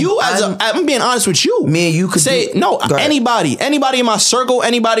coming to you I'm being honest with you. Me and you could say anybody in my circle,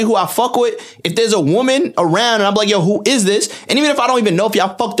 anybody who I fuck with. If there's a woman around and I'm like, yo, who is this? And even if I don't even know if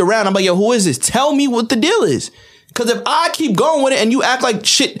y'all fucked around, I'm like, yo, who is this? Tell me what the deal is. Because if I keep going with it and you act like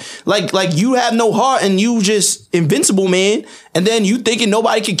shit, like you have no heart and you just invincible, man, and then you thinking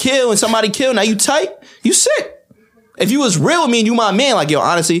nobody can kill and somebody kill, now you tight, you sick. If you was real with me and you my man, like, yo,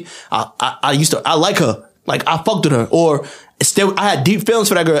 honestly, I like her. Like, I fucked with her. Or still, I had deep feelings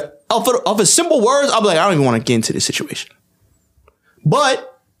for that girl. Off of simple words, I'll be like, I don't even want to get into this situation. But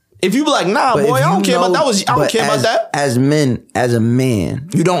if you be like, nah, boy, I don't care about that. I don't care about that. As a man,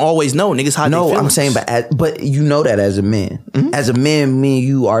 you don't always know niggas how they feel. No, I'm saying, but you know that as a man. Mm-hmm. As a man, me and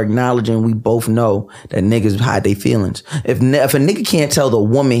you are acknowledging we both know that niggas hide their feelings. If a nigga can't tell the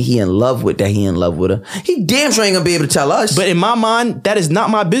woman he in love with that he in love with her, he damn sure ain't gonna be able to tell us. But in my mind, that is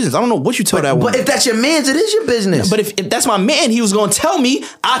not my business. I don't know what you tell that woman. But if that's your man's, it is your business. But if that's my man, he was gonna tell me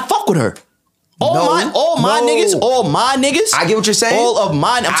I fuck with her. All my niggas. I get what you're saying. All of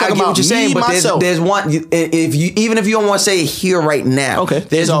mine. I'm talking about what you're saying, but myself. There's one. If you don't want to say it here right now, okay.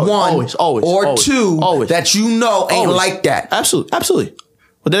 There's always, two that you know ain't like that. Absolutely.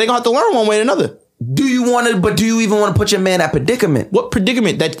 But then they gonna have to learn one way or another. Do you even want to put your man in that predicament? What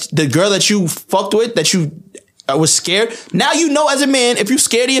predicament? That the girl that you fucked with, that you was scared. Now you know as a man, if you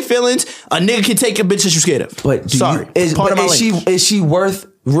scared of your feelings, a nigga can take a bitch that you scared of. But is she worth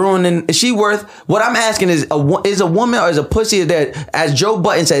ruining? Is she worth? What I'm asking is a woman or is a pussy that, as Joe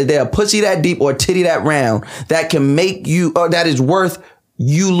Budden says, they're a pussy that deep or a titty that round that can make you, or that is worth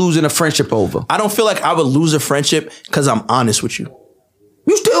you losing a friendship over? I don't feel like I would lose a friendship because I'm honest with you.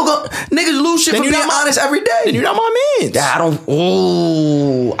 You still go niggas lose shit for being honest every day. Then you're not my man.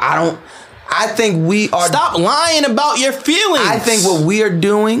 I think we are. Stop lying about your feelings. I think what we are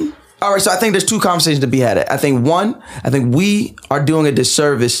doing. All right, so I think there's two conversations to be had. I think we are doing a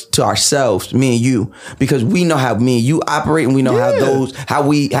disservice to ourselves, me and you, because we know how me and you operate, and we know how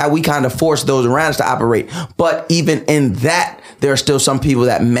we kind of force those around us to operate. But even in that, there are still some people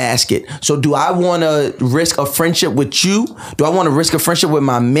that mask it. So do I want to risk a friendship with you? Do I want to risk a friendship with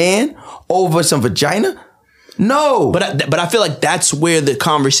my man over some vagina? No, but I feel like that's where the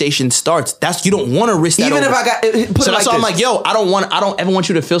conversation starts. You don't want to risk that. Even over. if I got put so it that's why I'm like, yo, I don't ever want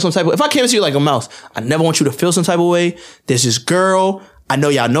you to feel some type of. If I came to you like a mouse, I never want you to feel some type of way. There's this girl. I know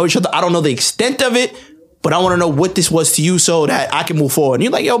y'all know each other. I don't know the extent of it, but I want to know what this was to you so that I can move forward. And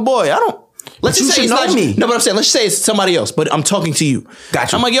you're like, yo, boy, I don't. Let's just say it's not me. No, but I'm saying, let's say it's somebody else, but I'm talking to you.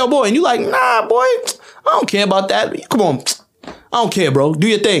 Gotcha. I'm like, yo, boy, and you like, nah, boy, I don't care about that. Come on, I don't care, bro. Do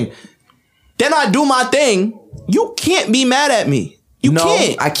your thing. Then I do my thing. You can't be mad at me. You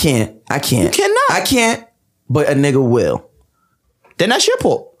can't. I can't. You cannot. I can't, but a nigga will. Then that's your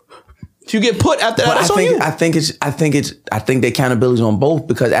fault. If you get put after that, that's on you. I think the accountability is on both,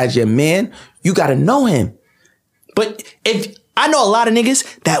 because as your man, you got to know him. But if I know a lot of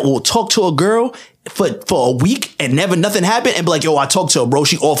niggas that will talk to a girl for a week and never nothing happened and be like, yo, I talked to her, bro.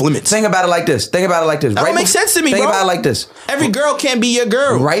 She off limits. Think about it like this. That don't make sense to me, Think bro. about it like this. Every girl can't be your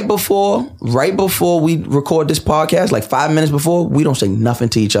girl. Right before we record this podcast, like 5 minutes before, we don't say nothing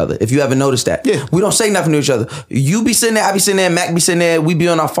to each other. If you ever noticed that. Yeah. We don't say nothing to each other. You be sitting there, I be sitting there, Mac be sitting there, we be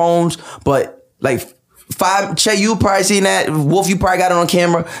on our phones, but like Che, you probably seen that. Wolf, you probably got it on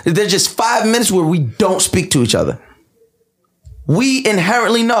camera. There's just 5 minutes where we don't speak to each other. We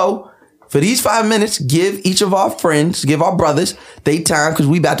inherently know, for these 5 minutes, give each of our friends, give our brothers they time, because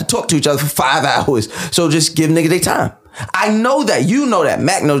we about to talk to each other for 5 hours. So just give niggas they time. I know that. You know that.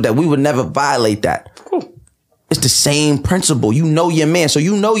 Mac knows that. We would never violate that. It's the same principle. You know your man. So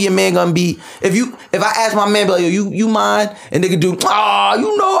you know your man gonna be, if I ask my man, be like, yo, you mind? And they could do, I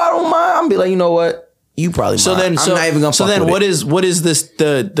don't mind. I'm be like, you know what? You probably mind. I'm not even gonna fuck with it. What is this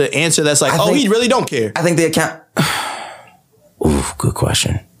the answer that's like, he really don't care? I think the account. Ooh, good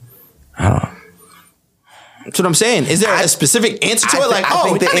question. I don't know. That's what I'm saying. Is there a specific answer to it? Like,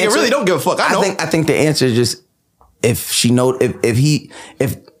 that nigga really don't give a fuck. I know. I think the answer is just if she know if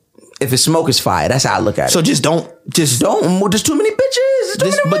it's smoke is fire. That's how I look at it. So just don't. There's too many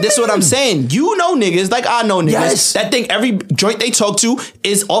bitches. But this is what I'm saying. You know niggas like I know niggas that think every joint they talk to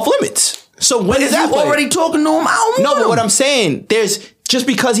is off limits. So when is that? You already talking to him? I don't know. No, but what I'm saying, just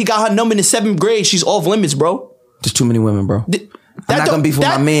because he got her number in the 7th grade, she's off limits, bro. There's too many women, bro. I'm not gonna be for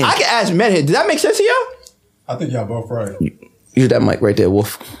my man. I can ask men here. Does that make sense to y'all? I think y'all both right. Use that mic right there,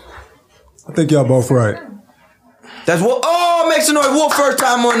 Wolf. I think y'all both right. That's Wolf. Oh, make some noise. Wolf first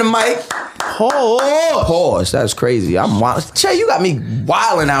time on the mic. Pause. That's crazy. I'm wild. Che, you got me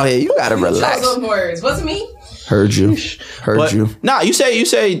wilding out here. You gotta relax. Those words. What's me? Heard you. Nah, you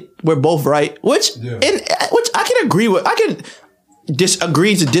say we're both right. Which I can agree with.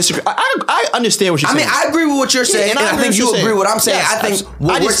 disagree to disagree. I understand what you're saying. I agree with what you're saying, and I think you agree with what I'm saying. Yes, I think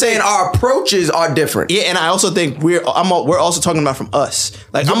what we're saying, our approaches are different. Yeah, and I also think we're also talking about from us.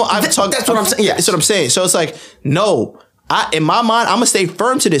 Like that's what I'm saying. Yeah, that's what I'm saying. So it's like, no, in my mind, I'm gonna stay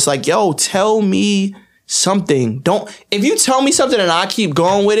firm to this. Like, yo, tell me something. If you tell me something and I keep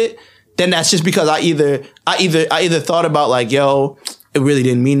going with it, then that's just because I either thought about like, yo, it really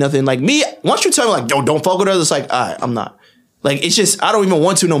didn't mean nothing. Like me, once you tell me like, yo, don't fuck with her, it's like, all right, I'm not. Like, it's just, I don't even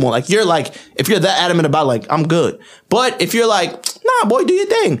want to no more. Like, you're like, if you're that adamant about like, I'm good. But if you're like, nah, boy, do your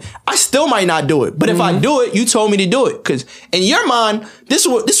thing, I still might not do it. But if I do it, you told me to do it. Because in your mind, this is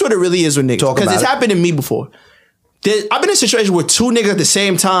what it really is with niggas. Because it's happened to me before. I've been in a situation where two niggas at the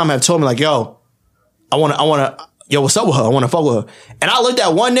same time have told me like, yo, I want to, yo, what's up with her? I want to fuck with her. And I looked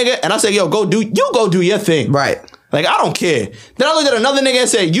at one nigga and I said, yo, go do your thing. Right. Like, I don't care. Then I looked at another nigga and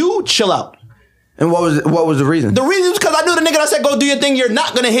said, you chill out. And what was the reason? The reason was because I knew the nigga that said, go do your thing, you're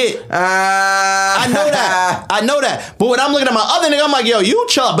not going to hit. I know that. But when I'm looking at my other nigga, I'm like, yo, you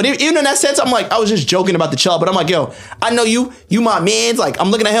chill out. But even in that sense, I'm like, I was just joking about the chill out. But I'm like, yo, I know you my mans. Like, I'm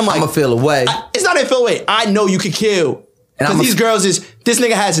looking at him like, I'm going to feel away. It's not a feel away. I know you could kill. Because these girls this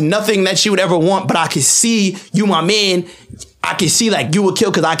nigga has nothing that she would ever want, but I can see you my man. I can see like you would kill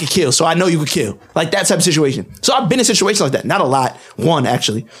because I could kill. So I know you could kill. Like that type of situation. So I've been in situations like that. Not a lot. One,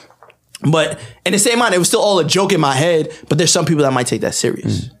 actually. But in the same mind, it was still all a joke in my head. But there's some people that might take that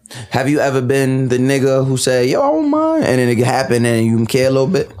serious. Have you ever been the nigga who say, yo, I don't mind, and then it happened and you care a little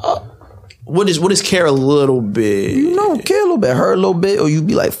bit? What is care a little bit? You know, care a little bit, hurt a little bit, or you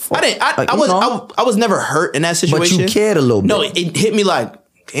be like, fuck. I was never hurt in that situation. But you cared a little bit. No, it hit me like,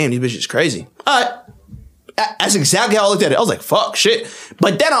 damn, these bitches crazy. All right. That's exactly how I looked at it. I was like, fuck, shit.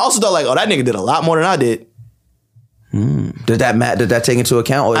 But then I also thought like, oh, that nigga did a lot more than I did. Did that take into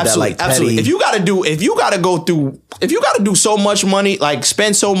account, or is absolutely, that like petty? Absolutely. If you gotta do so much money, like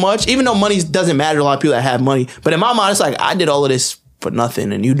spend so much, even though money doesn't matter to a lot of people that have money, but in my mind, it's like I did all of this for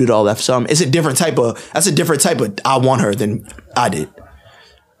nothing, and you did all that for something. That's a different type of I want her than I did.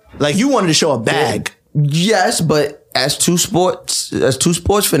 Like you wanted to show a bag. Yes, but as two sports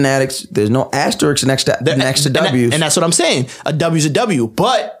fanatics, there's no asterisk next to W's, and that's what I'm saying. A W's a W,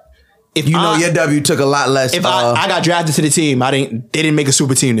 but. If you know your W took a lot less. If I got drafted to the team, they didn't make a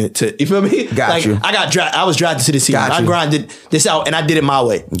super team to you feel me? Got you. I was drafted to the team. I grinded this out and I did it my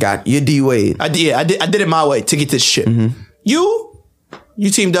way. Got you. You're D Wade. I did it my way to get this shit. Mm-hmm. You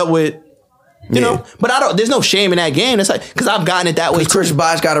teamed up with you know, but there's no shame in that game. It's like because I've gotten it that way. Chris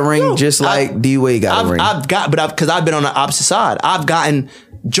Bosh got a ring just like D Wade got a ring. Because I've been on the opposite side. I've gotten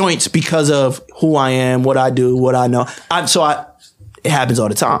joints because of who I am, what I do, what I know. It happens all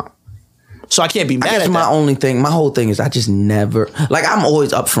the time. So I can't be mad at that. My only thing, my whole thing is I just never, like I'm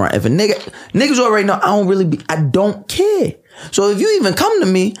always upfront. If a niggas already know, I don't care. So if you even come to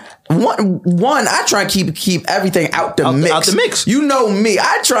me, one, I try and keep everything out the mix. Out the mix. You know me.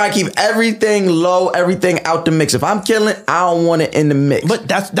 I try and keep everything low, everything out the mix. If I'm killing, I don't want it in the mix. But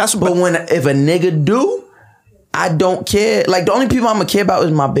if a nigga do, I don't care. Like the only people I'm gonna care about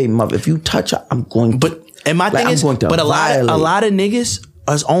is my baby mother. If you touch her, I'm going to. And my thing is, but a lot of niggas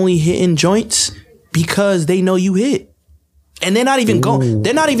is only hitting joints because they know you hit. And they're not even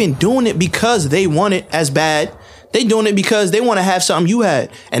they're not even doing it because they want it as bad. They doing it because they want to have something you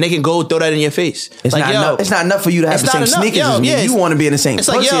had, and they can go throw that in your face. It's not enough for you to have the same sneakers as me. You want to be in the same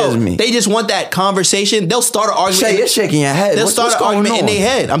pussy as me. They just want that conversation. They'll start an argument. You're shaking your head. They'll start an argument in their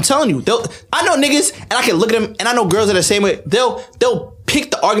head. I'm telling you. I know niggas, and I can look at them, and I know girls that are the same way. They'll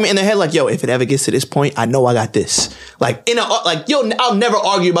pick the argument in their head like, yo, if it ever gets to this point, I know I got this. Like I'll never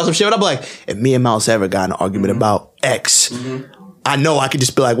argue about some shit. But I'll be like, if me and Mouse ever got in an argument about X, I know I could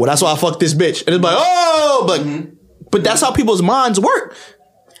just be like, well, that's why I fucked this bitch, and it's like, oh, but that's how people's minds work.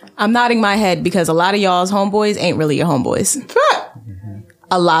 I'm nodding my head because a lot of y'all's homeboys ain't really your homeboys.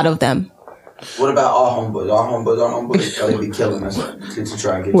 A lot of them. What about our homeboys? Our homeboys, they be killing us to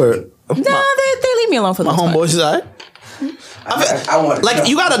try and get you. No, they leave me alone for the most part. My homeboys is alright. I want like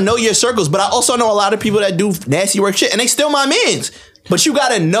you gotta know your circles, but I also know a lot of people that do nasty work shit, and they still my mans. But you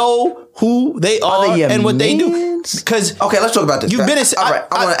gotta know who they are and what they do. Because let's talk about this. You've been all right.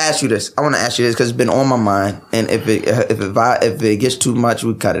 I want to ask you this. Because it's been on my mind, and if it gets too much,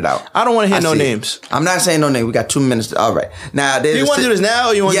 we cut it out. I don't want to hear no names. I'm not saying no name. We got 2 minutes. All right. Now, do you want to do this now?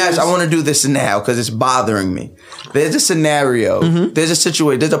 Or you want? Yes, I want to do this now because it's bothering me. There's a scenario. Mm-hmm. There's a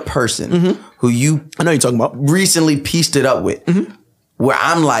situation. There's a person who I know you're talking about recently pieced it up with. Mm-hmm. Where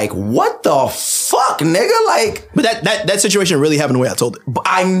I'm like, what the fuck, nigga? Like, but that situation really happened the way I told it.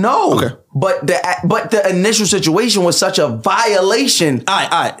 I know. Okay. But the initial situation was such a violation. All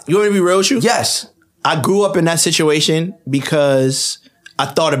right. You want me to be real with you? Yes. I grew up in that situation because I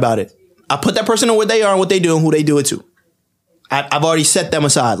thought about it. I put that person on what they are and what they do and who they do it to. I've already set them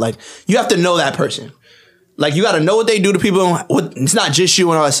aside. Like, you have to know that person. Like, you got to know what they do to people. And it's not just you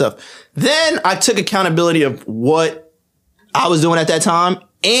and all that stuff. Then I took accountability of what I was doing at that time.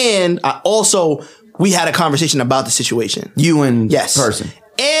 And we had a conversation about the situation. You and person.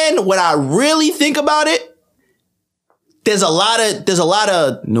 And when I really think about it, there's a lot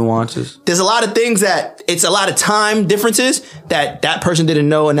of nuances. There's a lot of things that it's a lot of time differences that person didn't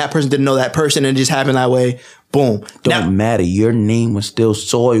know and that person didn't know that person, and it just happened that way. Boom. Don't matter. Your name was still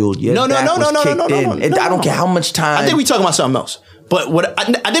soiled. No. I don't care how much time. I think we talking about something else. But I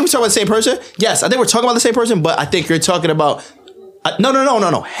think we're talking about the same person. Yes, I think we're talking about the same person. But I think you're talking about. No.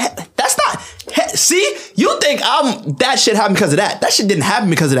 That's not. See, you think that shit happened because of that. That shit didn't happen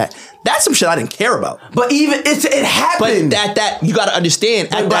because of that. That's some shit I didn't care about. But even it happened. But that you got to understand.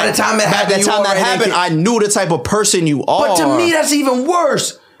 By the time that happened, I knew the type of person you are. But to me, that's even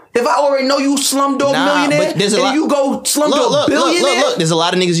worse. If I already know you Slumdog Millionaire and you go Slumdog Billionaire. Look, there's a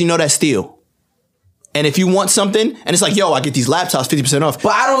lot of niggas you know that steal. And if you want something, and it's like, yo, I get these laptops 50% off.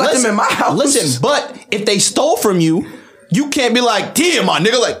 But I don't let them in my house. Listen, but if they stole from you, you can't be like, damn, my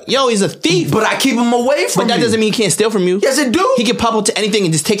nigga, like, yo, he's a thief. But I keep him away from you. But that doesn't mean he can't steal from you. Yes, it do. He can pop up to anything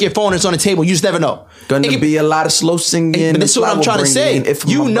and just take your phone and it's on the table. You just never know. Gonna be a lot of slow singing. But that's what I'm trying to say.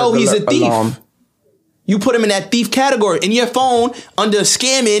 You know he's a thief. Alarm. You put him in that thief category. In your phone, under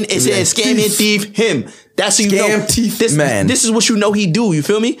scamming, it says scamming, thief, him. That's who you know. This is what you know he do. You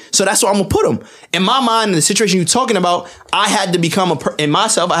feel me? So that's where I'm gonna put him. In my mind, in the situation you're talking about, I had to become in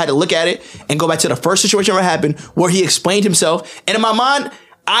myself. I had to look at it and go back to the first situation that happened where he explained himself. And in my mind,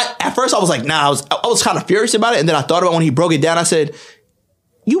 at first I was like, nah. I was kind of furious about it. And then I thought about when he broke it down. I said,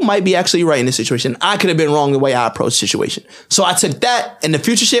 you might be actually right in this situation. I could have been wrong the way I approached the situation. So I took that and the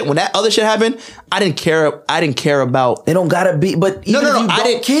future shit. When that other shit happened, I didn't care about. It don't gotta be. But even I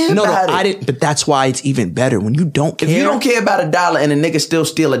didn't care. I didn't. But that's why it's even better when you don't care. If you don't care about $1 and a nigga still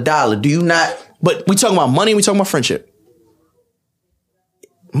steal $1, do you not? But we talking about money. We talking about friendship.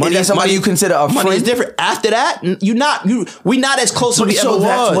 Money is somebody you consider a friend. Money is different. After that, we not as close as we ever was.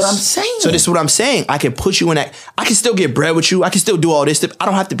 That's what I'm saying. So this is what I'm saying. I can put you in that. I can still get bread with you. I can still do all this stuff. I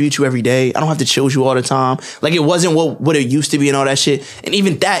don't have to be with you every day. I don't have to chill with you all the time. Like, it wasn't what it used to be and all that shit. And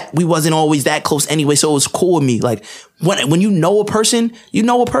even that, we wasn't always that close anyway. So it was cool with me. Like, when you know a person, you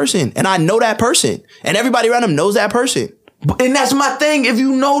know a person. And I know that person. And everybody around him knows that person. And that's my thing. If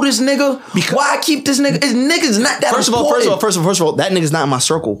you know this nigga, why I keep this nigga? This nigga's not that important. First of all, that nigga's not in my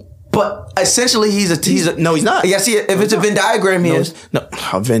circle. But essentially, he's a no, he's not. Yeah, see, if it's a Venn diagram, he is. No,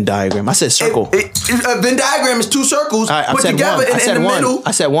 a Venn diagram. I said circle. A Venn diagram is two circles put together in the middle.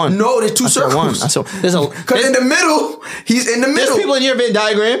 I said one. No, there's two circles. Because in the middle, he's in the middle. There's people in your Venn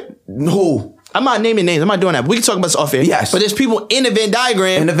diagram. Who? I'm not naming names. I'm not doing that. We can talk about this off air. Yes. But there's people in the Venn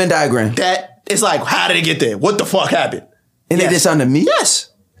diagram. That it's like, how did it get there? What the fuck happened? And it is under me? Yes.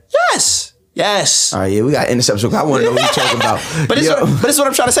 All right, yeah, we got intercepts. I want to know what you're talking about. But this is what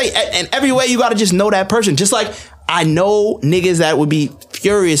I'm trying to say. And every way you got to just know that person. Just like I know niggas that would be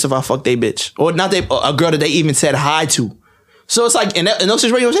furious if I fuck they bitch. Or not a girl that they even said hi to. So it's like, in those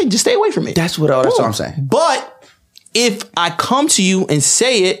situations, you say, just stay away from me. That's what I'm saying. But if I come to you and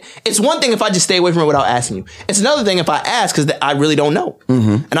say it, it's one thing if I just stay away from it without asking you. It's another thing if I ask because I really don't know.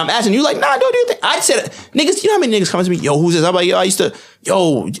 Mm-hmm. And I'm asking you like, nah, don't do your thing. I said, niggas, you know how many niggas come to me, yo, who's this? I'm like, yo, I used to,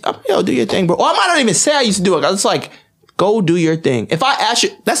 yo, do your thing, bro. Or I might not even say I used to do it. It's like, go do your thing. If I ask you,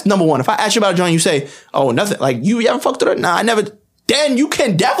 that's number one. If I ask you about a joint, you say, oh, nothing. Like, you ever fucked with her? Nah, I never. Then you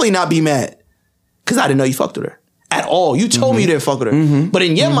can definitely not be mad because I didn't know you fucked with her at all. You told me you didn't fuck with her. Mm-hmm. But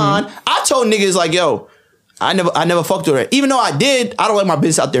in your mind, I told niggas like, yo, I never fucked with her. Even though I did, I don't like my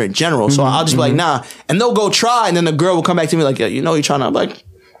business out there in general. So I'll just be like, nah. And they'll go try, and then the girl will come back to me like, yeah, you know you're trying to. I'm like,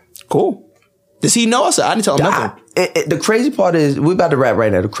 cool. Does he know us? I didn't tell him nothing. The crazy part is, we're about to wrap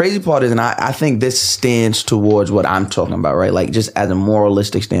right now. The crazy part is, and I think this stands towards what I'm talking about, right? Like, just as a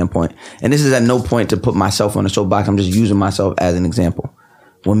moralistic standpoint. And this is at no point to put myself on a soapbox. I'm just using myself as an example.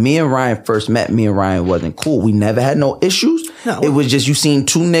 When me and Ryan first met, me and Ryan wasn't cool. We never had no issues. No. It was just, you seen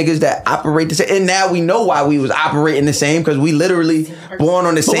two niggas that operate the same. And now we know why we was operating the same, because we literally born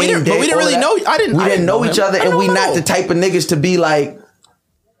on the same day. But we didn't really know. We didn't know each other, and we not the type of niggas to be like,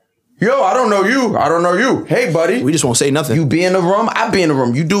 yo, I don't know you. I don't know you. Hey, buddy. We just won't say nothing. You be in the room, I be in the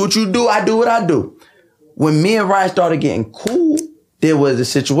room. You do what you do, I do what I do. When me and Ryan started getting cool, there was a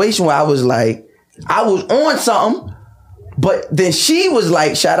situation where I was like, I was on something. But then she was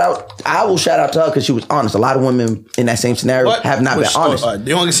like, I will shout out to her because she was honest. A lot of women in that same scenario have not been honest.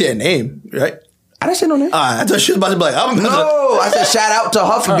 You don't see a name, right? I didn't say no name. I thought she was about to be like, no, I said shout out to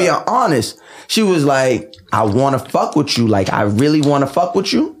her for being honest. She was like, I want to fuck with you. Like, I really want to fuck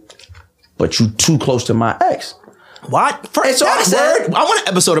with you, but you too close to my ex. What? So that word? I want an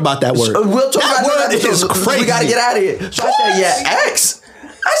episode about that word. We'll talk about that word. Is crazy. We got to get out of here. So I said, yeah, ex.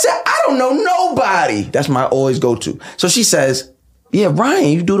 I said, I don't know nobody. That's my always go-to. So she says, yeah, Ryan,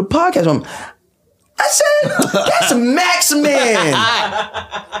 you do the podcast with him. I said, that's Max Man.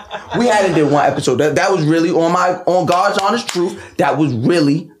 We hadn't did one episode. That was really on God's honest truth. That was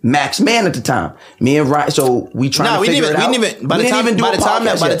really Max Man at the time. Me and Ryan. So we trying to figure it out. By the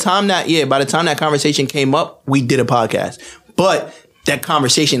time that conversation came up, we did a podcast. But that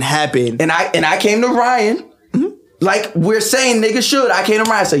conversation happened, and I came to Ryan. Mm-hmm. Like we're saying, niggas should. I came to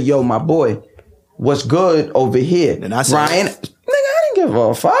Ryan and said, "Yo, my boy, what's good over here?" And I said, Ryan, nigga, I didn't give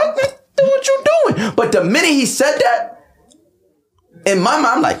a fuck. What you doing? But the minute he said that, in my mind,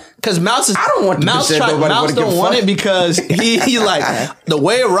 I'm like, because Mouse is, I don't want Mouse don't want it because he like the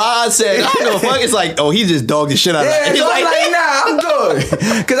way Rod said, I don't give a fuck. It's like, oh, he just dogged the shit out of it. He's like, nah, I'm good.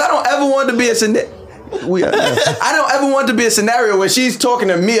 Because I don't ever want to be a scenario. I don't ever want to be a scenario where she's talking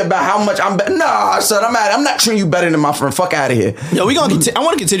to me about how much I'm better. Nah, son, I'm not treating you better than my friend. Fuck out of here. Yo, I want to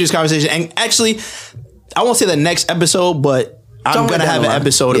continue this conversation. And actually, I won't say the next episode, but I'm going to have an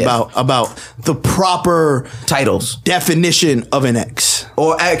episode about the proper titles, definition of an ex.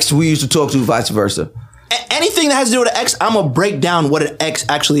 Or ex we used to talk to, vice versa. Anything that has to do with an ex, I'm going to break down what an ex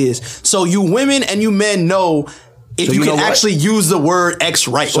actually is. So you women and you men know if so you can actually use the word ex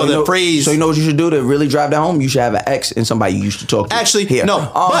right, so or the phrase. So you know what you should do to really drive that home? You should have an ex and somebody you used to talk to. Actually, here. No.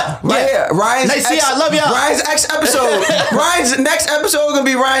 But right here, Ryan's ex. I love y'all. Ryan's ex episode. Ryan's next episode is going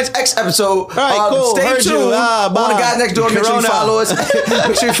to be Ryan's ex episode. All right, cool. Stay Heard tuned. On the Guys Next Door. Make sure you follow us.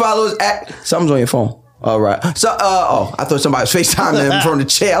 Make sure you follow us at... Something's on your phone. All right. So, I thought somebody was FaceTiming him from the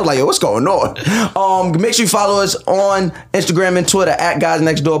chair. I was like, yo, what's going on? Make sure you follow us on Instagram and Twitter at Guys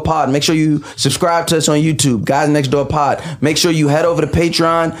Next Door Pod. Make sure you subscribe to us on YouTube, Guys Next Door Pod. Make sure you head over to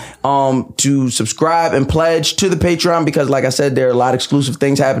Patreon to subscribe and pledge to the Patreon because, like I said, there are a lot of exclusive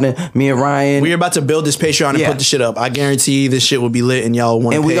things happening. Me and Ryan. We're about to build this Patreon and put the shit up. I guarantee this shit will be lit and y'all want to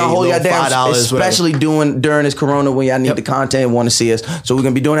pay. And we're going to hold y'all down, $5, especially during this Corona when y'all need the content and want to see us. So we're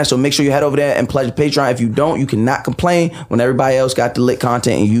going to be doing that. So make sure you head over there and pledge Patreon. If you don't, you cannot complain when everybody else got the lit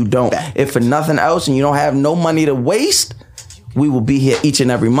content and you don't. If for nothing else and you don't have no money to waste, we will be here each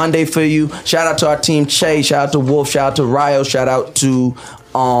and every Monday for you. Shout out to our team, Che. Shout out to Wolf. Shout out to Ryo. Shout out to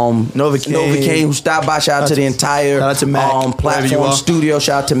Novocaine who stopped by. Shout out to the entire platform studio.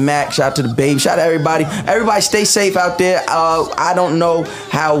 Shout out to Mac. Shout out to the baby. Shout out to everybody. Everybody stay safe out there. I don't know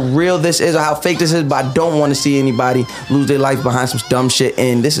how real this is or how fake this is, but I don't want to see anybody lose their life behind some dumb shit,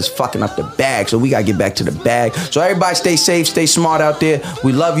 and this is fucking up the bag, so we gotta get back to the bag. So everybody stay safe, stay smart out there.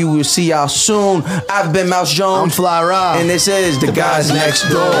 We love you. We'll see y'all soon. I've been Mouse Jones. I'm Fly Rob. And this is The Guys Next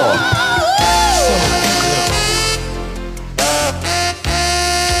Door.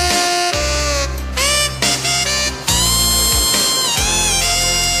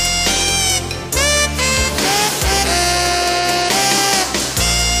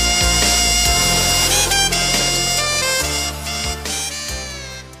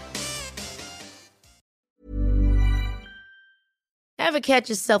 Ever catch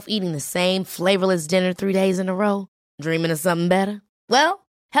yourself eating the same flavorless dinner 3 days in a row? Dreaming of something better? Well,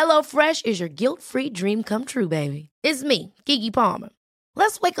 HelloFresh is your guilt-free dream come true, baby. It's me, Keke Palmer.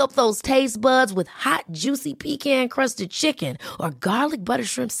 Let's wake up those taste buds with hot, juicy pecan-crusted chicken or garlic butter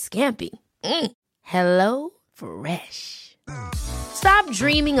shrimp scampi. Hello Fresh. Stop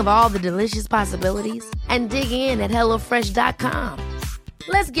dreaming of all the delicious possibilities and dig in at HelloFresh.com.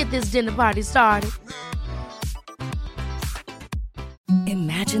 Let's get this dinner party started.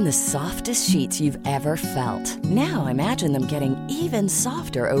 Imagine the softest sheets you've ever felt. Now imagine them getting even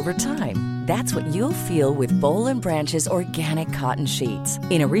softer over time. That's what you'll feel with Boll & Branch's organic cotton sheets.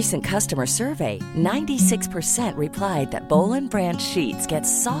 In a recent customer survey, 96% replied that Boll & Branch sheets get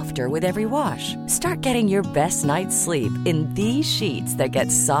softer with every wash. Start getting your best night's sleep in these sheets that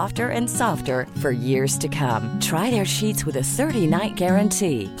get softer and softer for years to come. Try their sheets with a 30-night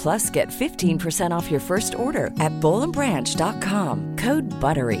guarantee. Plus, get 15% off your first order at bollandbranch.com. Code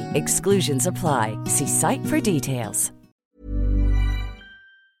BUTTERY. Exclusions apply. See site for details.